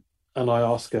SEO, and I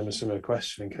ask them a similar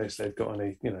question in case they've got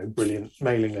any brilliant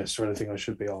mailing lists or anything I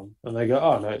should be on, and they go,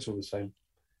 oh no, it's all the same.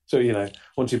 So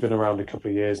once you've been around a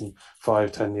couple of years and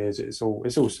 5-10 years, it's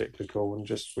all cyclical, and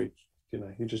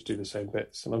you just do the same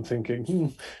bits. And I'm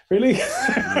thinking, really?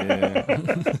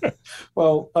 Yeah.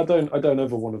 Well, I don't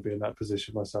ever want to be in that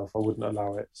position myself. I wouldn't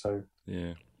allow it. So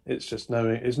yeah, it's just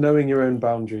knowing your own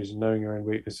boundaries and knowing your own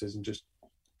weaknesses and just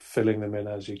filling them in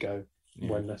as you go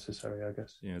when necessary, I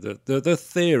guess. Yeah, the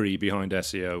theory behind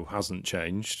SEO hasn't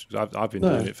changed. I've been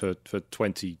doing it for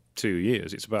 22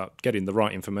 years. It's about getting the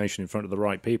right information in front of the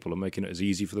right people and making it as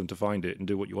easy for them to find it and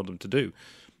do what you want them to do.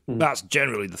 That's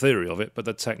generally the theory of it, but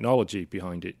the technology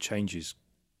behind it changes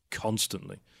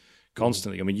constantly.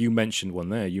 I mean, you mentioned one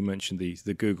there. You mentioned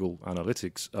the Google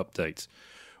Analytics update,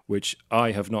 which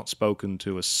I have not spoken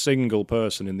to a single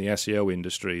person in the SEO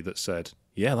industry that said,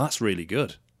 yeah, that's really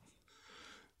good.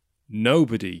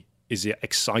 Nobody is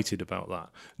excited about that.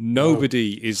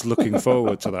 Nobody is looking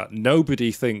forward to that.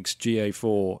 Nobody thinks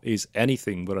GA4 is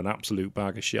anything but an absolute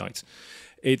bag of shite.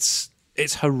 It's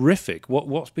horrific.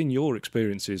 What's been your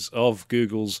experiences of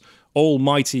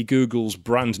almighty Google's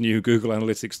brand new Google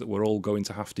Analytics that we're all going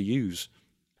to have to use?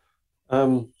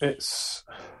 It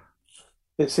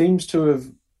seems to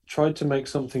have tried to make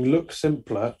something look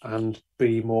simpler and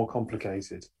be more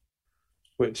complicated,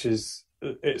 which is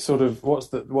it's sort of what's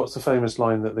the famous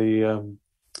line that the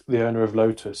owner of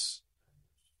Lotus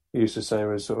used to say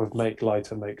was sort of make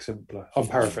lighter, make simpler. I'm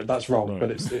paraphrasing, that's wrong,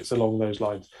 but it's along those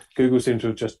lines. Google seems to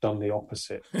have just done the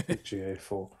opposite with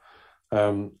GA4.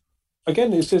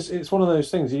 Again, it's one of those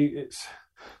things.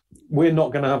 We're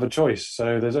not going to have a choice,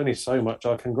 so there's only so much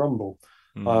I can grumble.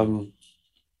 I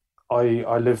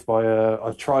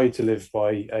try to live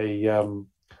by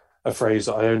a phrase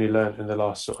that I only learned in the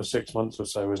last sort of 6 months or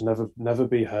so, was never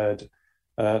be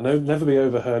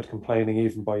overheard complaining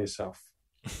even by yourself,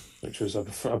 which was,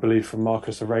 I believe, from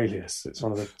Marcus Aurelius. It's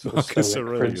one of the sort of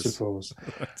Stoic principles.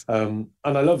 And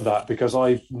I love that because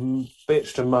I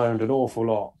bitched and moaned an awful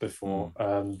lot before,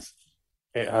 and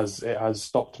it has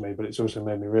stopped me, but it's also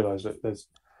made me realise that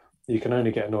you can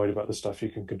only get annoyed about the stuff you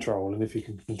can control, and if you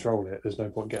can control it, there's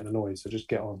no point getting annoyed, so just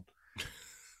get on.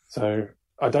 So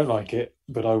I don't like it,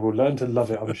 but I will learn to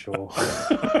love it, I'm sure.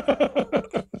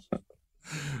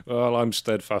 Well, I'm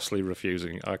steadfastly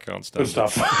refusing. I can't stand it. Good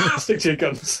stuff. Stick to your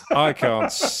guns. I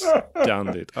can't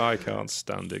stand it.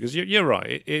 Because you're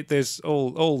right. There's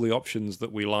all the options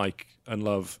that we like and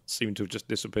love seem to have just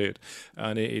disappeared,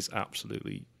 and it is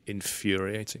absolutely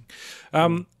infuriating.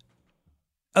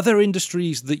 Are there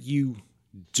industries that you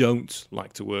don't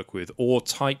like to work with, or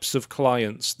types of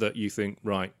clients that you think,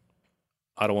 right,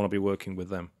 I don't want to be working with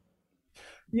them?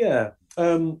 Yeah.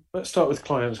 Let's start with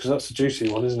clients, because that's a juicy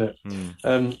one, isn't it?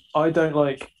 I don't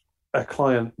like a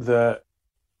client that,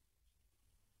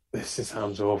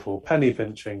 sounds awful, penny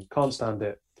pinching, can't stand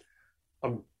it.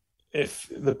 If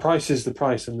the price is the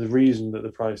price, and the reason that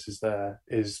the price is there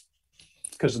is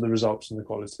because of the results and the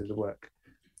quality of the work.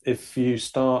 If you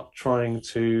start trying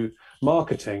to,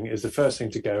 marketing is the first thing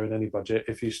to go in any budget.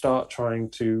 If you start trying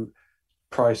to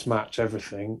price match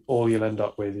everything, all you'll end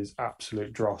up with is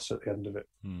absolute dross at the end of it.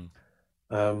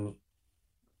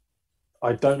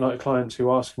 I don't like clients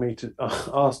who ask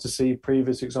to see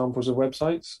previous examples of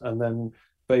websites and then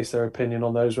base their opinion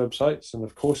on those websites. And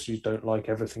of course, you don't like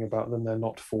everything about them; they're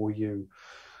not for you.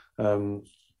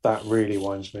 That really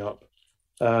winds me up.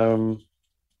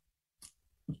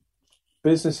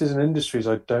 Businesses and industries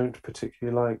I don't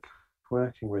particularly like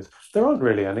working with. There aren't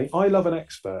really any. I love an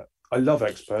expert. I love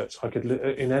experts.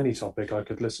 In any topic, I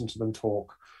could listen to them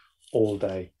talk all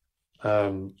day.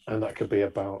 And that could be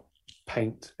about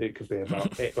paint. It could be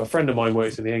about it. A friend of mine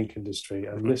works in the ink industry,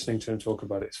 and listening to him talk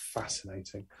about it is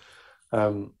fascinating.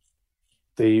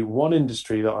 The one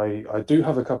industry that I do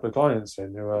have a couple of clients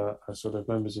in who are sort of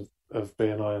members of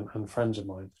BNI and friends of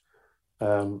mine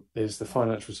is the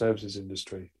financial services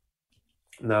industry.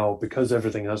 Now, because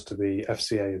everything has to be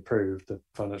FCA approved, the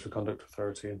Financial Conduct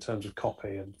Authority, in terms of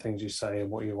copy and things you say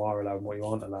and what you are allowed and what you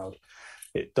aren't allowed,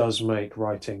 it does make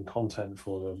writing content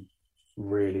for them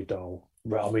really dull.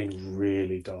 I mean,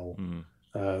 really dull.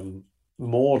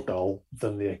 More dull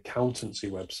than the accountancy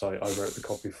website I wrote the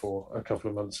copy for a couple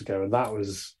of months ago, and that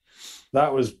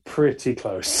was pretty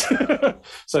close.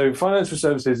 So financial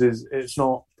services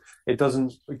it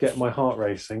doesn't get my heart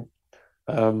racing.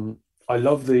 I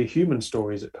love the human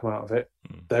stories that come out of it.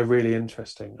 They're really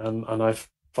interesting. And I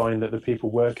find that the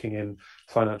people working in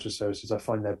financial services, I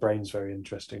find their brains very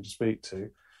interesting to speak to.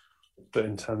 But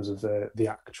in terms of the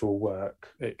actual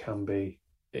work, it can be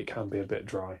a bit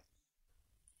dry.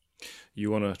 You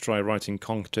want to try writing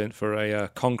content for a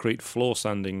concrete floor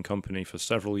sanding company for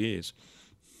several years?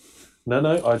 No.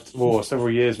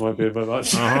 Several years might be a bit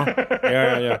much.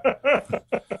 Yeah.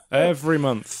 Every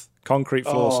month, concrete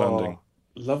floor sanding.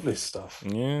 Lovely stuff.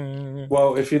 Yeah.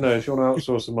 Well, if you want to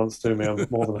outsource a month to me, I'm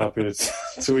more than happy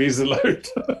to ease the load.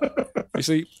 You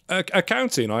see,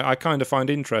 accounting, I kind of find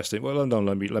interesting. Well, no,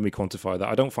 let me quantify that.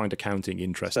 I don't find accounting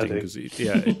interesting because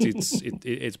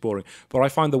it's boring. But I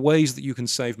find the ways that you can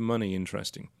save money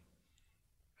interesting.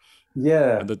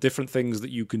 Yeah. And the different things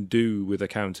that you can do with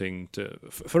accounting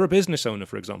for a business owner,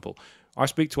 for example. I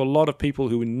speak to a lot of people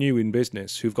who are new in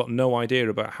business who've got no idea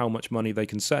about how much money they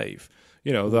can save.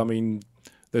 I mean,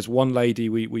 there's one lady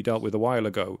we dealt with a while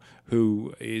ago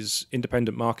who is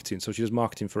independent marketing, so she does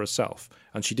marketing for herself,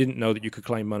 and she didn't know that you could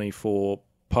claim money for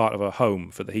part of her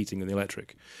home for the heating and the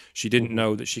electric. She didn't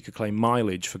know that she could claim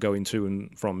mileage for going to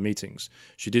and from meetings.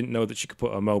 She didn't know that she could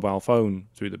put a mobile phone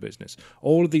through the business.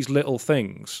 All of these little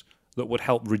things that would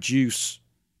help reduce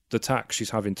the tax she's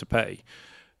having to pay,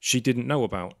 she didn't know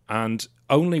about. And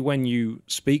only when you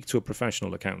speak to a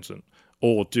professional accountant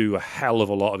or do a hell of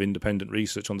a lot of independent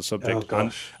research on the subject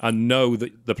and know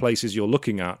that the places you're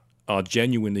looking at are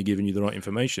genuinely giving you the right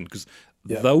information, because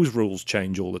those rules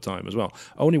change all the time as well.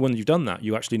 Only when you've done that,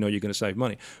 you actually know you're going to save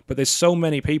money. But there's so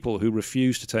many people who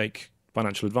refuse to take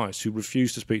financial advice, who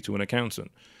refuse to speak to an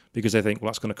accountant because they think, well,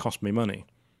 that's going to cost me money.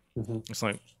 Mm-hmm. It's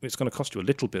like, it's going to cost you a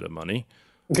little bit of money,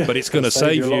 but it's going to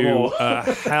save you a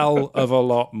hell of a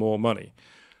lot more money.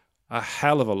 A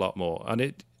hell of a lot more. And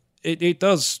it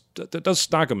does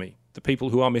stagger me, the people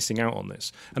who are missing out on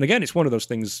this. And again, it's one of those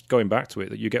things, going back to it,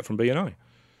 that you get from BNI.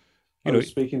 I was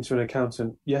speaking to an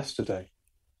accountant yesterday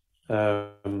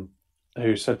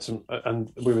who said some,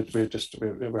 and we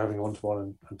were having a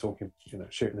one-to-one and talking,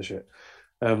 shooting the shit.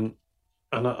 And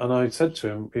I said to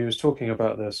him, he was talking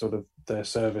about their sort of their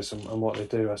service and what they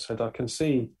do. I said, I can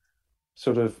see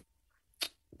sort of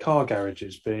car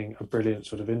garages being a brilliant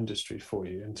sort of industry for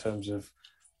you in terms of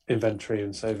inventory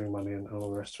and saving money and all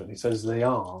the rest of it. And he says they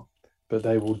are, but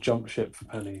they will jump ship for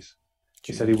pennies.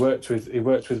 He said he worked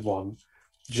with one.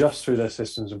 Just through their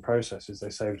systems and processes,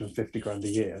 they saved them 50 grand a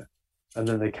year. And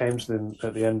then they came to them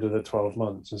at the end of the 12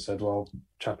 months and said, well,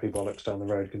 Chappie Bollocks down the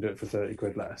road can do it for 30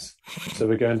 quid less. So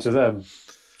we're going to them.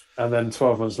 And then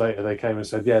 12 months later, they came and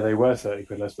said, yeah, they were 30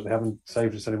 quid less, but they haven't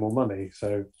saved us any more money.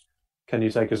 So can you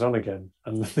take us on again?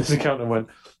 And this accountant went,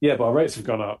 yeah, but our rates have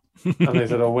gone up. And they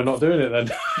said, oh, we're not doing it then.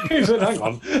 He said, hang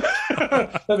on,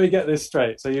 let me get this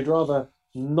straight. So you'd rather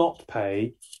not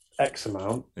pay X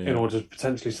amount in order to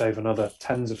potentially save another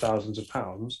tens of thousands of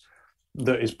pounds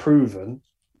that is proven,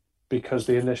 because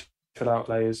the initial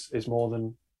outlay is more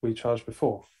than we charged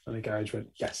before. And the garage went,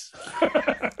 yes.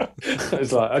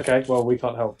 It's like, okay, well, we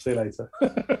can't help. See you later.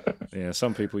 Yeah,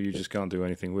 some people you just can't do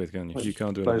anything with, can you? You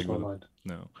can't do blows anything my with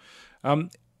mind. No.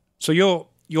 So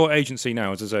your agency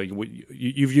now, as I say,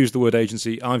 you've used the word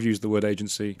agency. I've used the word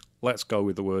agency. Let's go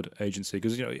with the word agency,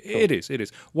 because it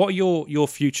is. What are your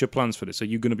future plans for this? Are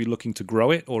you going to be looking to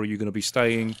grow it, or are you going to be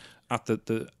staying at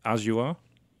the as you are?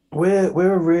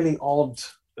 We're a really odd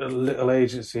little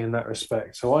agency in that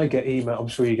respect. So I get email. I'm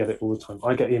sure you get it all the time.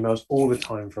 I get emails all the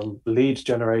time from lead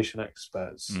generation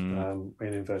experts, in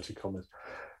inverted commas,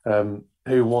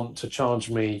 who want to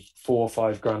charge me 4 or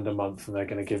 5 grand a month, and they're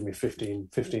going to give me 15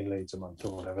 leads a month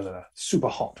or whatever. They're super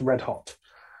hot, red hot.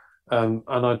 And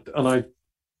I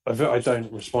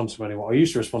don't respond to them anymore. I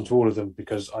used to respond to all of them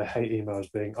because I hate my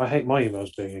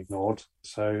emails being ignored.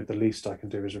 So the least I can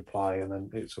do is reply, and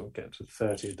then it sort of gets to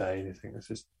 30 a day, and you think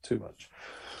this is too much.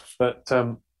 But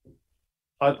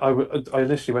I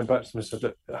initially went back to them and said,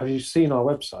 look, have you seen our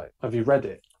website? Have you read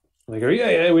it? And they go,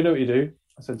 yeah, we know what you do.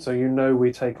 I said, so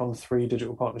we take on 3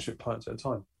 digital partnership clients at a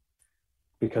time,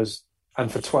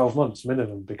 and for 12 months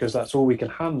minimum, because that's all we can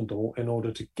handle in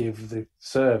order to give the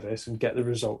service and get the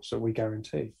results that we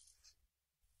guarantee.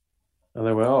 And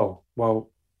they were, oh,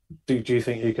 well, do you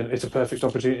think you can? It's a perfect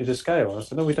opportunity to scale. I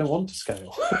said, no, we don't want to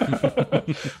scale.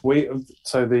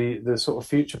 So the sort of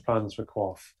future plans for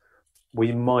Quaff,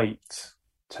 we might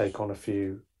take on a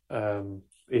few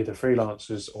either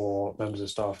freelancers or members of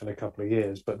staff in a couple of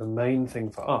years. But the main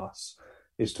thing for us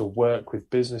is to work with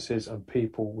businesses and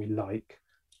people we like,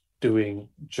 doing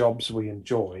jobs we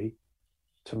enjoy,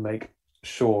 to make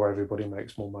sure everybody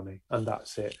makes more money. And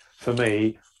that's it. For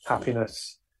me,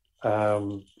 happiness,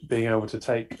 being able to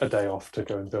take a day off to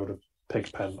go and build a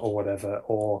pig pen or whatever,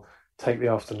 or take the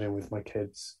afternoon with my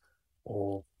kids,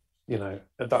 or,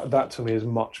 that to me is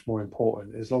much more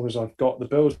important. As long as I've got the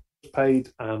bills paid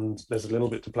and there's a little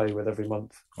bit to play with every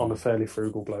month. I'm a fairly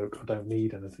frugal bloke. I don't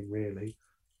need anything really.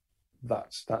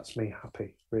 That's me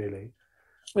happy, really.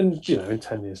 And, in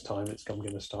 10 years' time, I'm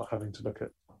going to start having to look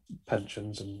at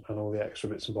pensions and all the extra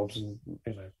bits and bobs and,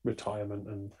 retirement,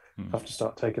 and have to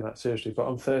start taking that seriously. But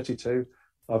I'm 32.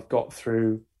 I've got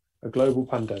through a global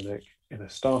pandemic in a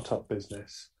startup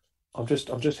business. I'm just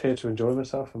here to enjoy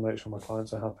myself and make sure my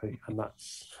clients are happy. And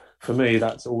for me,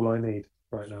 that's all I need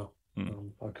right now.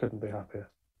 I couldn't be happier.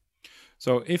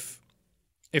 So if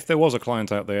there was a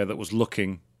client out there that was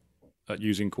looking at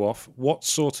using Quaff, what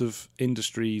sort of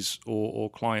industries or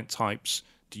client types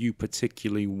do you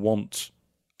particularly want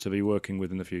to be working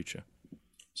with in the future?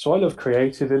 So I love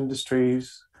creative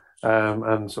industries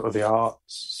and sort of the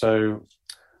arts. So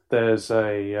there's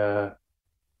the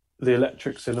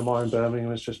Electric Cinema in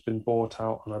Birmingham has just been bought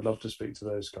out, and I'd love to speak to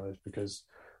those guys, because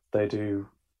they do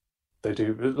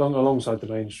alongside the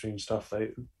mainstream stuff.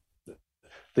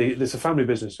 There's a family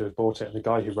business who have bought it, and the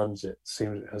guy who runs it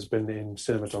has been in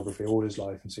cinematography all his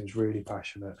life and seems really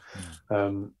passionate.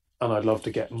 and I'd love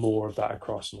to get more of that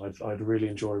across. And I'd really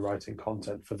enjoy writing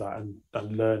content for that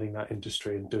and learning that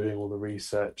industry and doing all the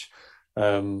research.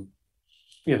 And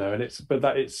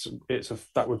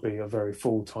that would be a very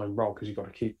full-time role, because you've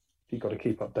got to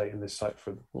keep updating this site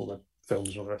for all the films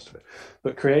and all the rest of it.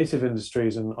 But creative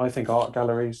industries, and I think art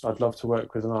galleries, I'd love to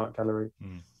work with an art gallery,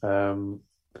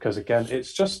 because again,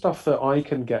 it's just stuff that I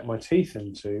can get my teeth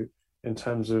into in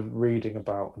terms of reading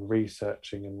about and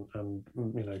researching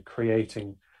and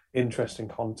creating interesting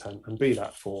content, and be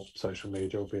that for social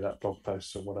media or be that blog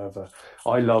posts or whatever.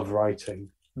 I love writing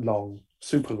long,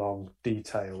 super long,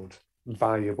 detailed,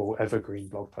 valuable, evergreen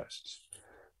blog posts.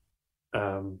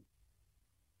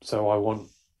 So I want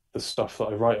the stuff that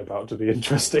I write about to be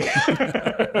interesting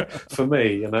for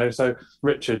me, So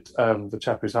Richard, the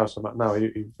chap whose house I'm at now,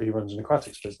 he runs an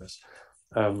aquatics business.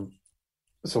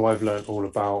 So I've learned all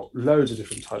about loads of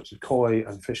different types of koi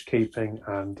and fish keeping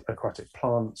and aquatic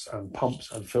plants and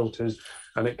pumps and filters,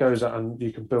 and it goes out and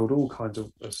you can build all kinds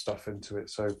of stuff into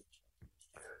it. So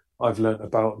I've learned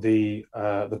about the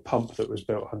pump that was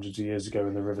built hundreds of years ago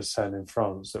in the River Seine in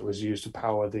France that was used to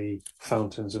power the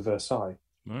fountains of Versailles.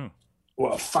 Wow.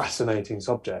 What a fascinating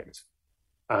subject.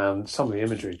 And some of the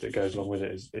imagery that goes along with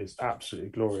it is absolutely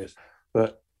glorious.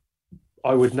 But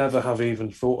I would never have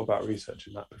even thought about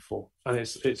researching that before. And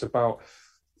it's about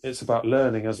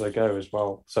learning as I go as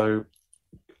well. So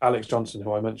Alex Johnson,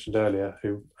 who I mentioned earlier,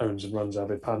 who owns and runs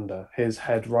Avid Panda, his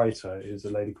head writer is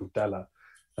a lady called Della,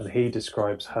 and he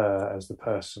describes her as the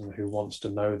person who wants to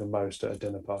know the most at a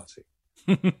dinner party.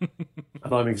 And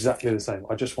I'm exactly the same.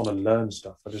 I just want to learn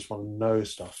stuff. I just want to know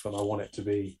stuff, and I want it to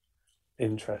be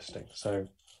interesting. So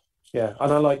yeah,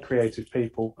 and I like creative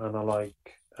people, and I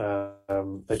like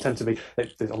they tend to be,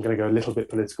 I'm going to go a little bit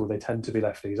political, they tend to be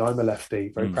lefties. I'm a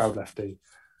lefty, very proud lefty,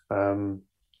 and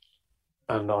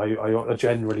I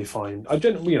generally find I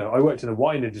worked in a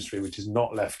wine industry which is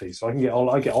not lefty, so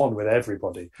I get on with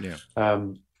everybody.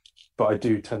 But I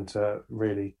do tend to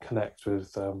really connect with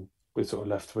sort of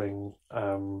left-wing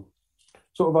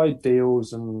sort of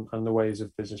ideals and the ways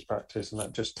of business practice, and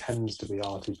that just tends to be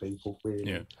arty people,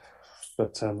 really.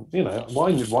 But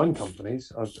wine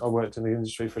companies, I worked in the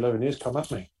industry for 11 years, come at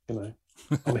me, I'm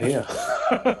here.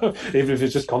 Even if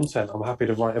it's just content, I'm happy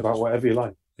to write about whatever you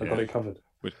like. I've got it covered.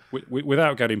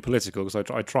 Without getting political, because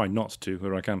I try not to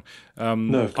where I can.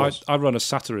 No, of course. I run a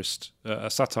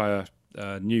satire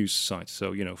news site,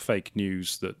 so fake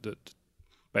news that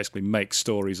basically makes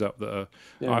stories up that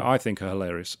I think are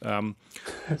hilarious.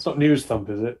 It's not News Thump,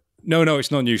 is it? No, it's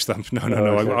not News Thump. No.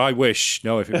 Okay. I wish.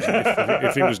 No, if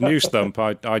it was News Thump,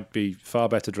 I'd be far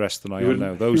better dressed than I am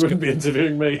now. You wouldn't be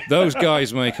interviewing me. Those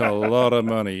guys make a lot of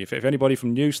money. If anybody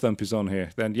from News Thump is on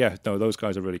here, then those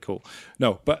guys are really cool.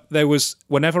 No, but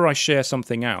whenever I share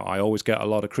something out, I always get a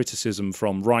lot of criticism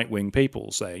from right-wing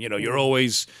people saying, you're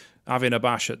always having a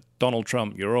bash at Donald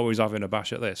Trump. You're always having a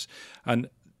bash at this.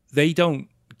 And they don't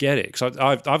get it, because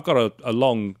I've got a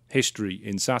long history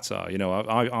in satire.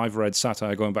 I've read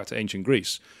satire going back to ancient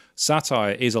Greece.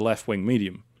 Satire is a left-wing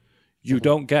medium. You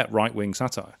don't get right-wing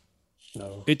satire.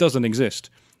 No, it doesn't exist,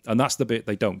 and that's the bit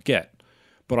they don't get.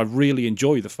 But I really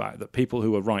enjoy the fact that people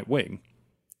who are right-wing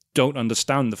don't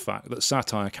understand the fact that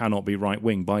satire cannot be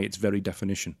right-wing by its very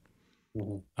definition,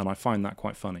 and I find that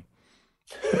quite funny.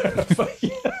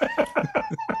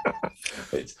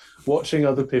 It's watching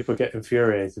other people get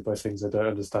infuriated by things I don't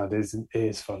understand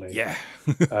is funny. Yeah.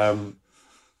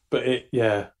 But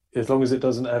as long as it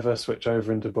doesn't ever switch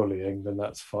over into bullying, then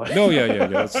that's fine. No, yeah.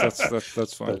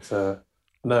 That's fine.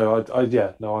 But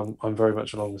I'm very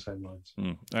much along the same lines.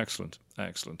 Excellent.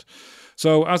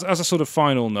 So, as a sort of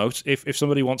final note, if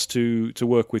somebody wants to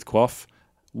work with Quaff,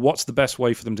 what's the best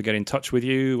way for them to get in touch with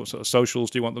you? What sort of socials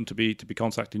do you want them to be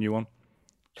contacting you on?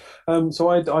 So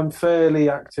I'm fairly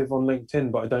active on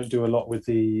LinkedIn, but I don't do a lot with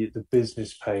the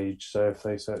business page. So if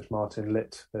they search Martin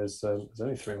Litt, there's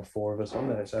only 3 or 4 of us on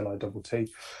there. It's Litt. We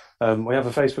have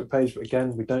a Facebook page, but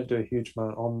again, we don't do a huge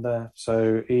amount on there.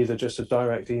 So either just a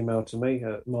direct email to me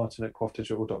at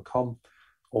martin@quaffdigital.com,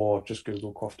 or just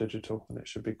Google Quaff Digital and it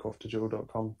should be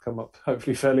quaffdigital.com come up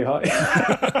hopefully fairly high.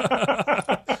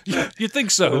 You'd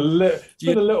think so. It's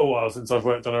been a little while since I've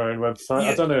worked on our own website.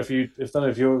 Yeah. I don't know if you're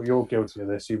guilty of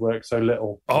this. You work so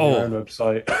little on your own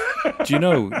website. Do you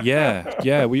know?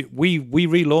 Yeah. We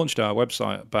relaunched our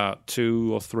website about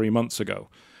 2 or 3 months ago.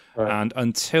 Right. And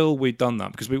until we'd done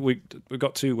that, because we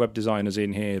got 2 web designers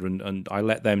in here and I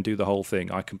let them do the whole thing.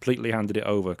 I completely handed it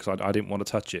over because I didn't want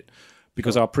to touch it.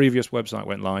 Because our previous website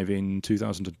went live in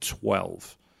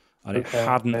 2012. and it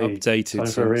hadn't updated. Time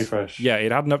for a refresh. Yeah,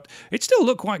 it hadn't. It still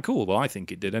looked quite cool. Well, I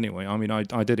think it did anyway. I mean,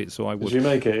 I did it, so I would. Did you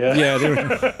make it? Yeah.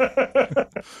 Yeah.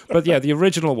 But yeah, the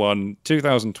original one,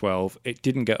 2012, it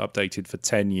didn't get updated for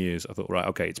 10 years. I thought, right,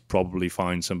 okay, it's probably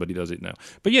fine. Somebody does it now.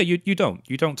 But yeah, you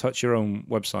don't touch your own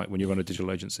website when you run a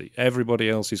digital agency. Everybody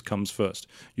else's comes first.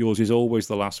 Yours is always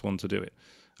the last one to do it.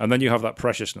 And then you have that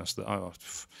preciousness that,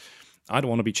 I don't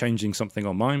want to be changing something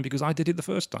on mine because I did it the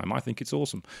first time. I think it's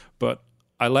awesome. But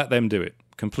I let them do it,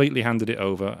 completely handed it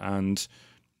over, and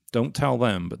don't tell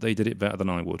them, but they did it better than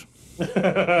I would.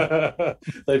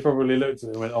 They probably looked at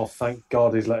it and went, "Oh, thank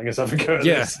God he's letting us have a go at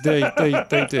this." They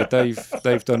did.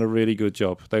 They've done a really good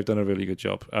job.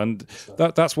 And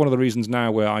that's one of the reasons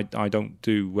now where I don't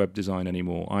do web design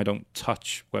anymore. I don't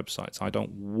touch websites. I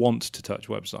don't want to touch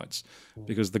websites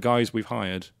because the guys we've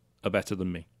hired are better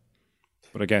than me.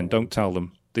 But again, don't tell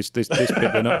them this bit.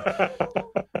 They're not.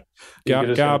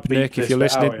 Gab, Nick, if you're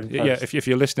listening, if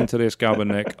you're listening to this, Gab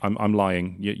and Nick, I'm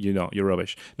lying. You're not. You're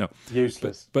rubbish. No,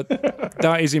 useless. But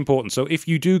that is important. So if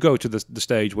you do go to the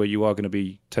stage where you are going to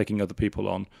be taking other people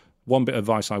on, one bit of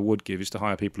advice I would give is to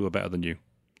hire people who are better than you.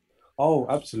 Oh,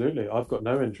 absolutely. I've got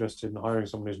no interest in hiring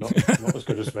someone who's not as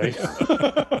good as me.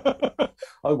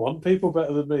 I want people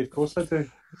better than me. Of course I do.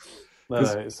 No,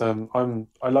 it's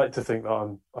I like to think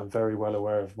that I'm very well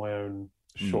aware of my own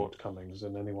shortcomings,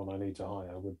 and anyone I need to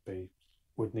hire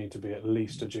would need to be at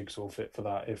least a jigsaw fit for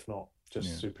that, if not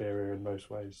just superior in most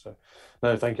ways. So,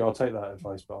 no, thank you. I'll take that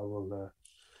advice, but I will.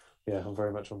 I'm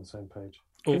very much on the same page.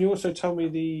 Can you also tell me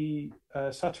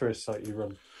the satirist site you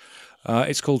run?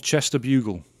 It's called Chester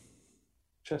Bugle.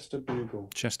 Chester Bugle.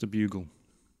 Chester Bugle.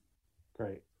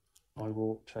 Great. I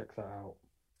will check that out.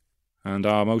 And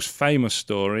our most famous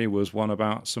story was one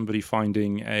about somebody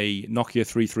finding a Nokia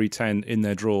 3310 in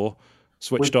their drawer,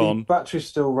 switched on. The battery's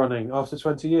still running after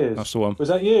 20 years. That's the one. Was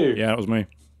that you? Yeah, that was me.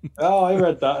 Oh, I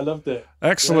read that. I loved it.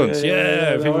 Excellent.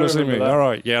 Yeah, people have seen me. That. All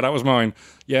right. Yeah, that was mine.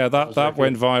 Yeah, that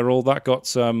went viral. That got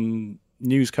some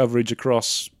news coverage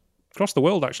across the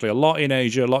world, actually. A lot in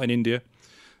Asia, a lot in India.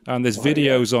 And there's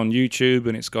videos on YouTube,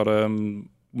 and it's got one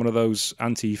of those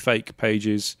anti-fake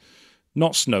pages.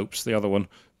 Not Snopes, the other one,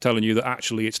 telling you that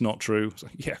actually it's not true. It's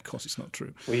like, yeah, of course it's not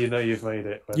true. Well, you've made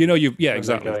it.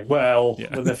 Exactly. Going,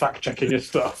 when they're fact checking your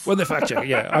stuff. When they're fact checking,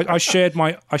 yeah. I shared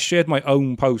my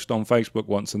own post on Facebook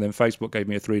once, and then Facebook gave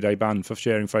me a 3-day ban for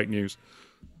sharing fake news.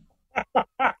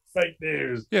 Fake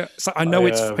news. Yeah, so I know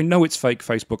it's fake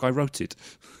Facebook. I wrote it.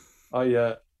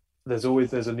 There's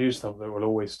a news thump that will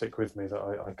always stick with me that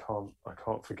I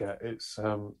can't forget. It's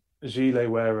gilet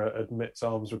wearer admits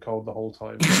arms were cold the whole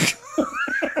time.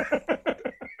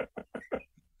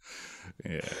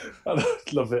 Yeah, I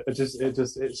love it.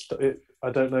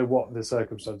 I don't know what the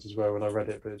circumstances were when I read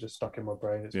it, but it just stuck in my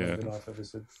brain. It's made me laugh ever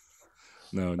since.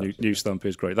 No, News Thump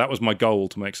is great. That was my goal,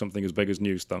 to make something as big as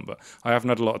News Thump, but I haven't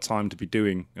had a lot of time to be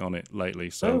doing on it lately.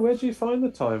 So, where do you find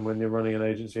the time when you're running an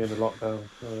agency in the lockdown,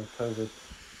 COVID?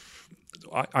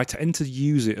 I tend to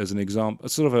use it as an example,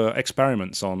 sort of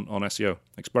experiments on SEO,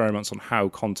 experiments on how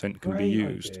content can be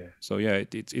used. Idea. So yeah,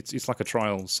 it's like a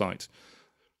trial site.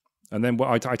 And then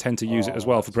I tend to use it as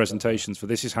well for presentations. For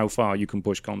this is how far you can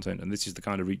push content, and this is the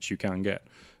kind of reach you can get.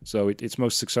 So its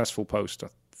most successful post, I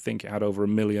think it had over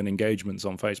 1 million engagements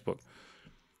on Facebook.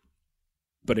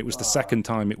 But it was the second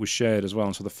time it was shared as well.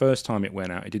 And so the first time it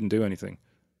went out, it didn't do anything.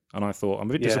 And I thought, I'm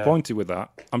a bit disappointed with that.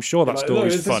 I'm sure that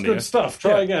story's funnier. Good stuff.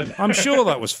 Try again. I'm sure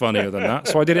that was funnier than that.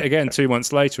 So I did it again 2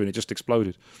 months later, and it just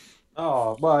exploded.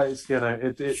 Oh well,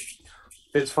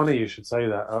 it's funny you should say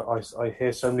that. I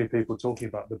hear so many people talking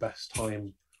about the best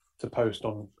time to post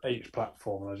on each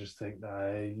platform, and I just think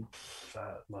that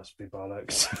must be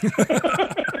bollocks.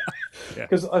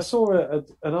 Because I saw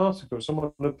an article,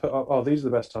 someone had put up, these are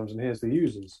the best times, and here's the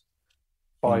users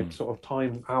by sort of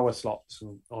time hour slots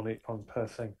on per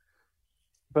thing.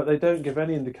 But they don't give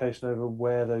any indication over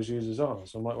where those users are.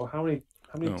 So I'm like, well, how many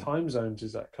time zones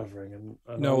is that covering? And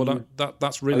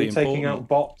that's really important. Taking out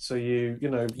bots? Are you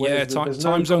know?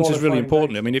 Time zones is really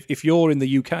important. I mean, if you're in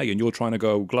the UK and you're trying to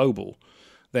go global,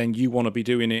 then you want to be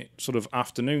doing it sort of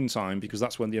afternoon time, because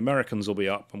that's when the Americans will be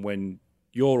up and when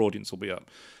your audience will be up.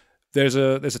 There's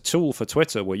a tool for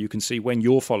Twitter where you can see when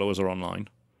your followers are online.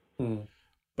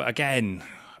 But again,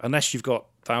 unless you've got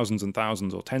thousands and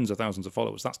thousands or tens of thousands of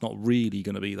followers, that's not really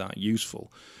going to be that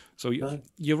useful. So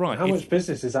you're right. How much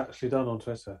business is actually done on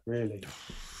Twitter, really?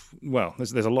 Well,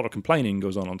 there's a lot of complaining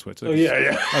goes on Twitter. Oh,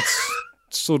 yeah. That's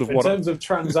sort of in terms of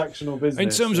transactional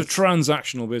business. In terms of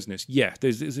transactional business, yeah,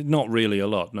 there's not really a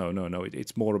lot. No.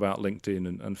 It's more about LinkedIn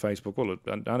and Facebook,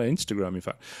 and Instagram, in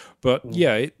fact. But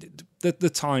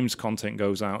the times content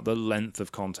goes out, the length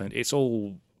of content, it's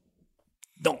all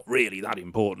not really that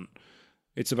important.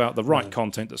 It's about the right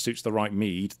content that suits the right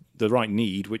need,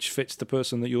 which fits the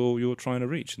person that you're trying to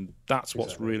reach, and that's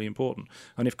what's really important.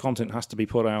 And if content has to be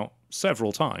put out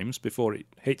several times before it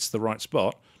hits the right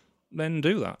spot, then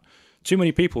do that. Too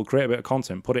many people create a bit of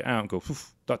content, put it out, and go,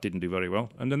 that didn't do very well,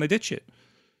 and then they ditch it.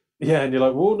 Yeah, and you're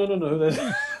like, whoa,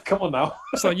 no, come on now.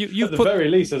 It's like you at the very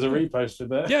least, there's a repost in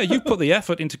there. Yeah, you put the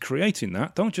effort into creating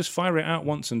that. Don't just fire it out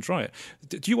once and try it.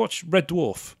 Do you watch Red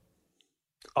Dwarf?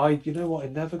 You know what? I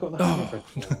never got the hang of Red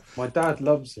Dwarf. My dad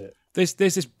loves it. There's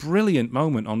this brilliant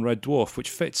moment on Red Dwarf, which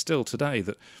fits still today,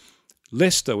 that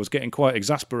Lister was getting quite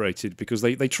exasperated because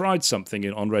they tried something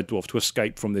on Red Dwarf to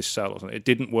escape from this cell. It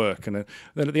didn't work. And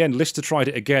then at the end, Lister tried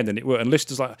it again and it worked. And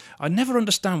Lister's like, I never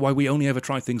understand why we only ever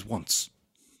try things once.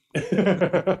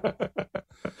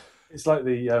 It's like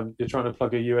you're trying to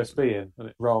plug a USB in and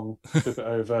it's wrong, flip it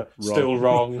over, still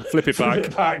wrong, flip it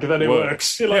back, then it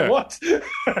works. You're like, what?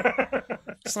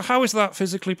 So how is that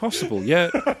physically possible?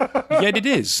 Yet it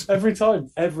is. Every time,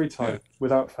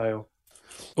 without fail.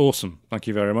 Awesome. Thank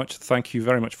you very much. Thank you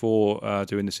very much for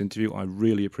doing this interview. I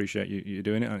really appreciate you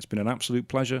doing it, and it's been an absolute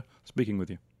pleasure speaking with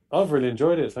you. I've really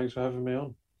enjoyed it. Thanks for having me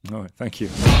on. All right. Thank you.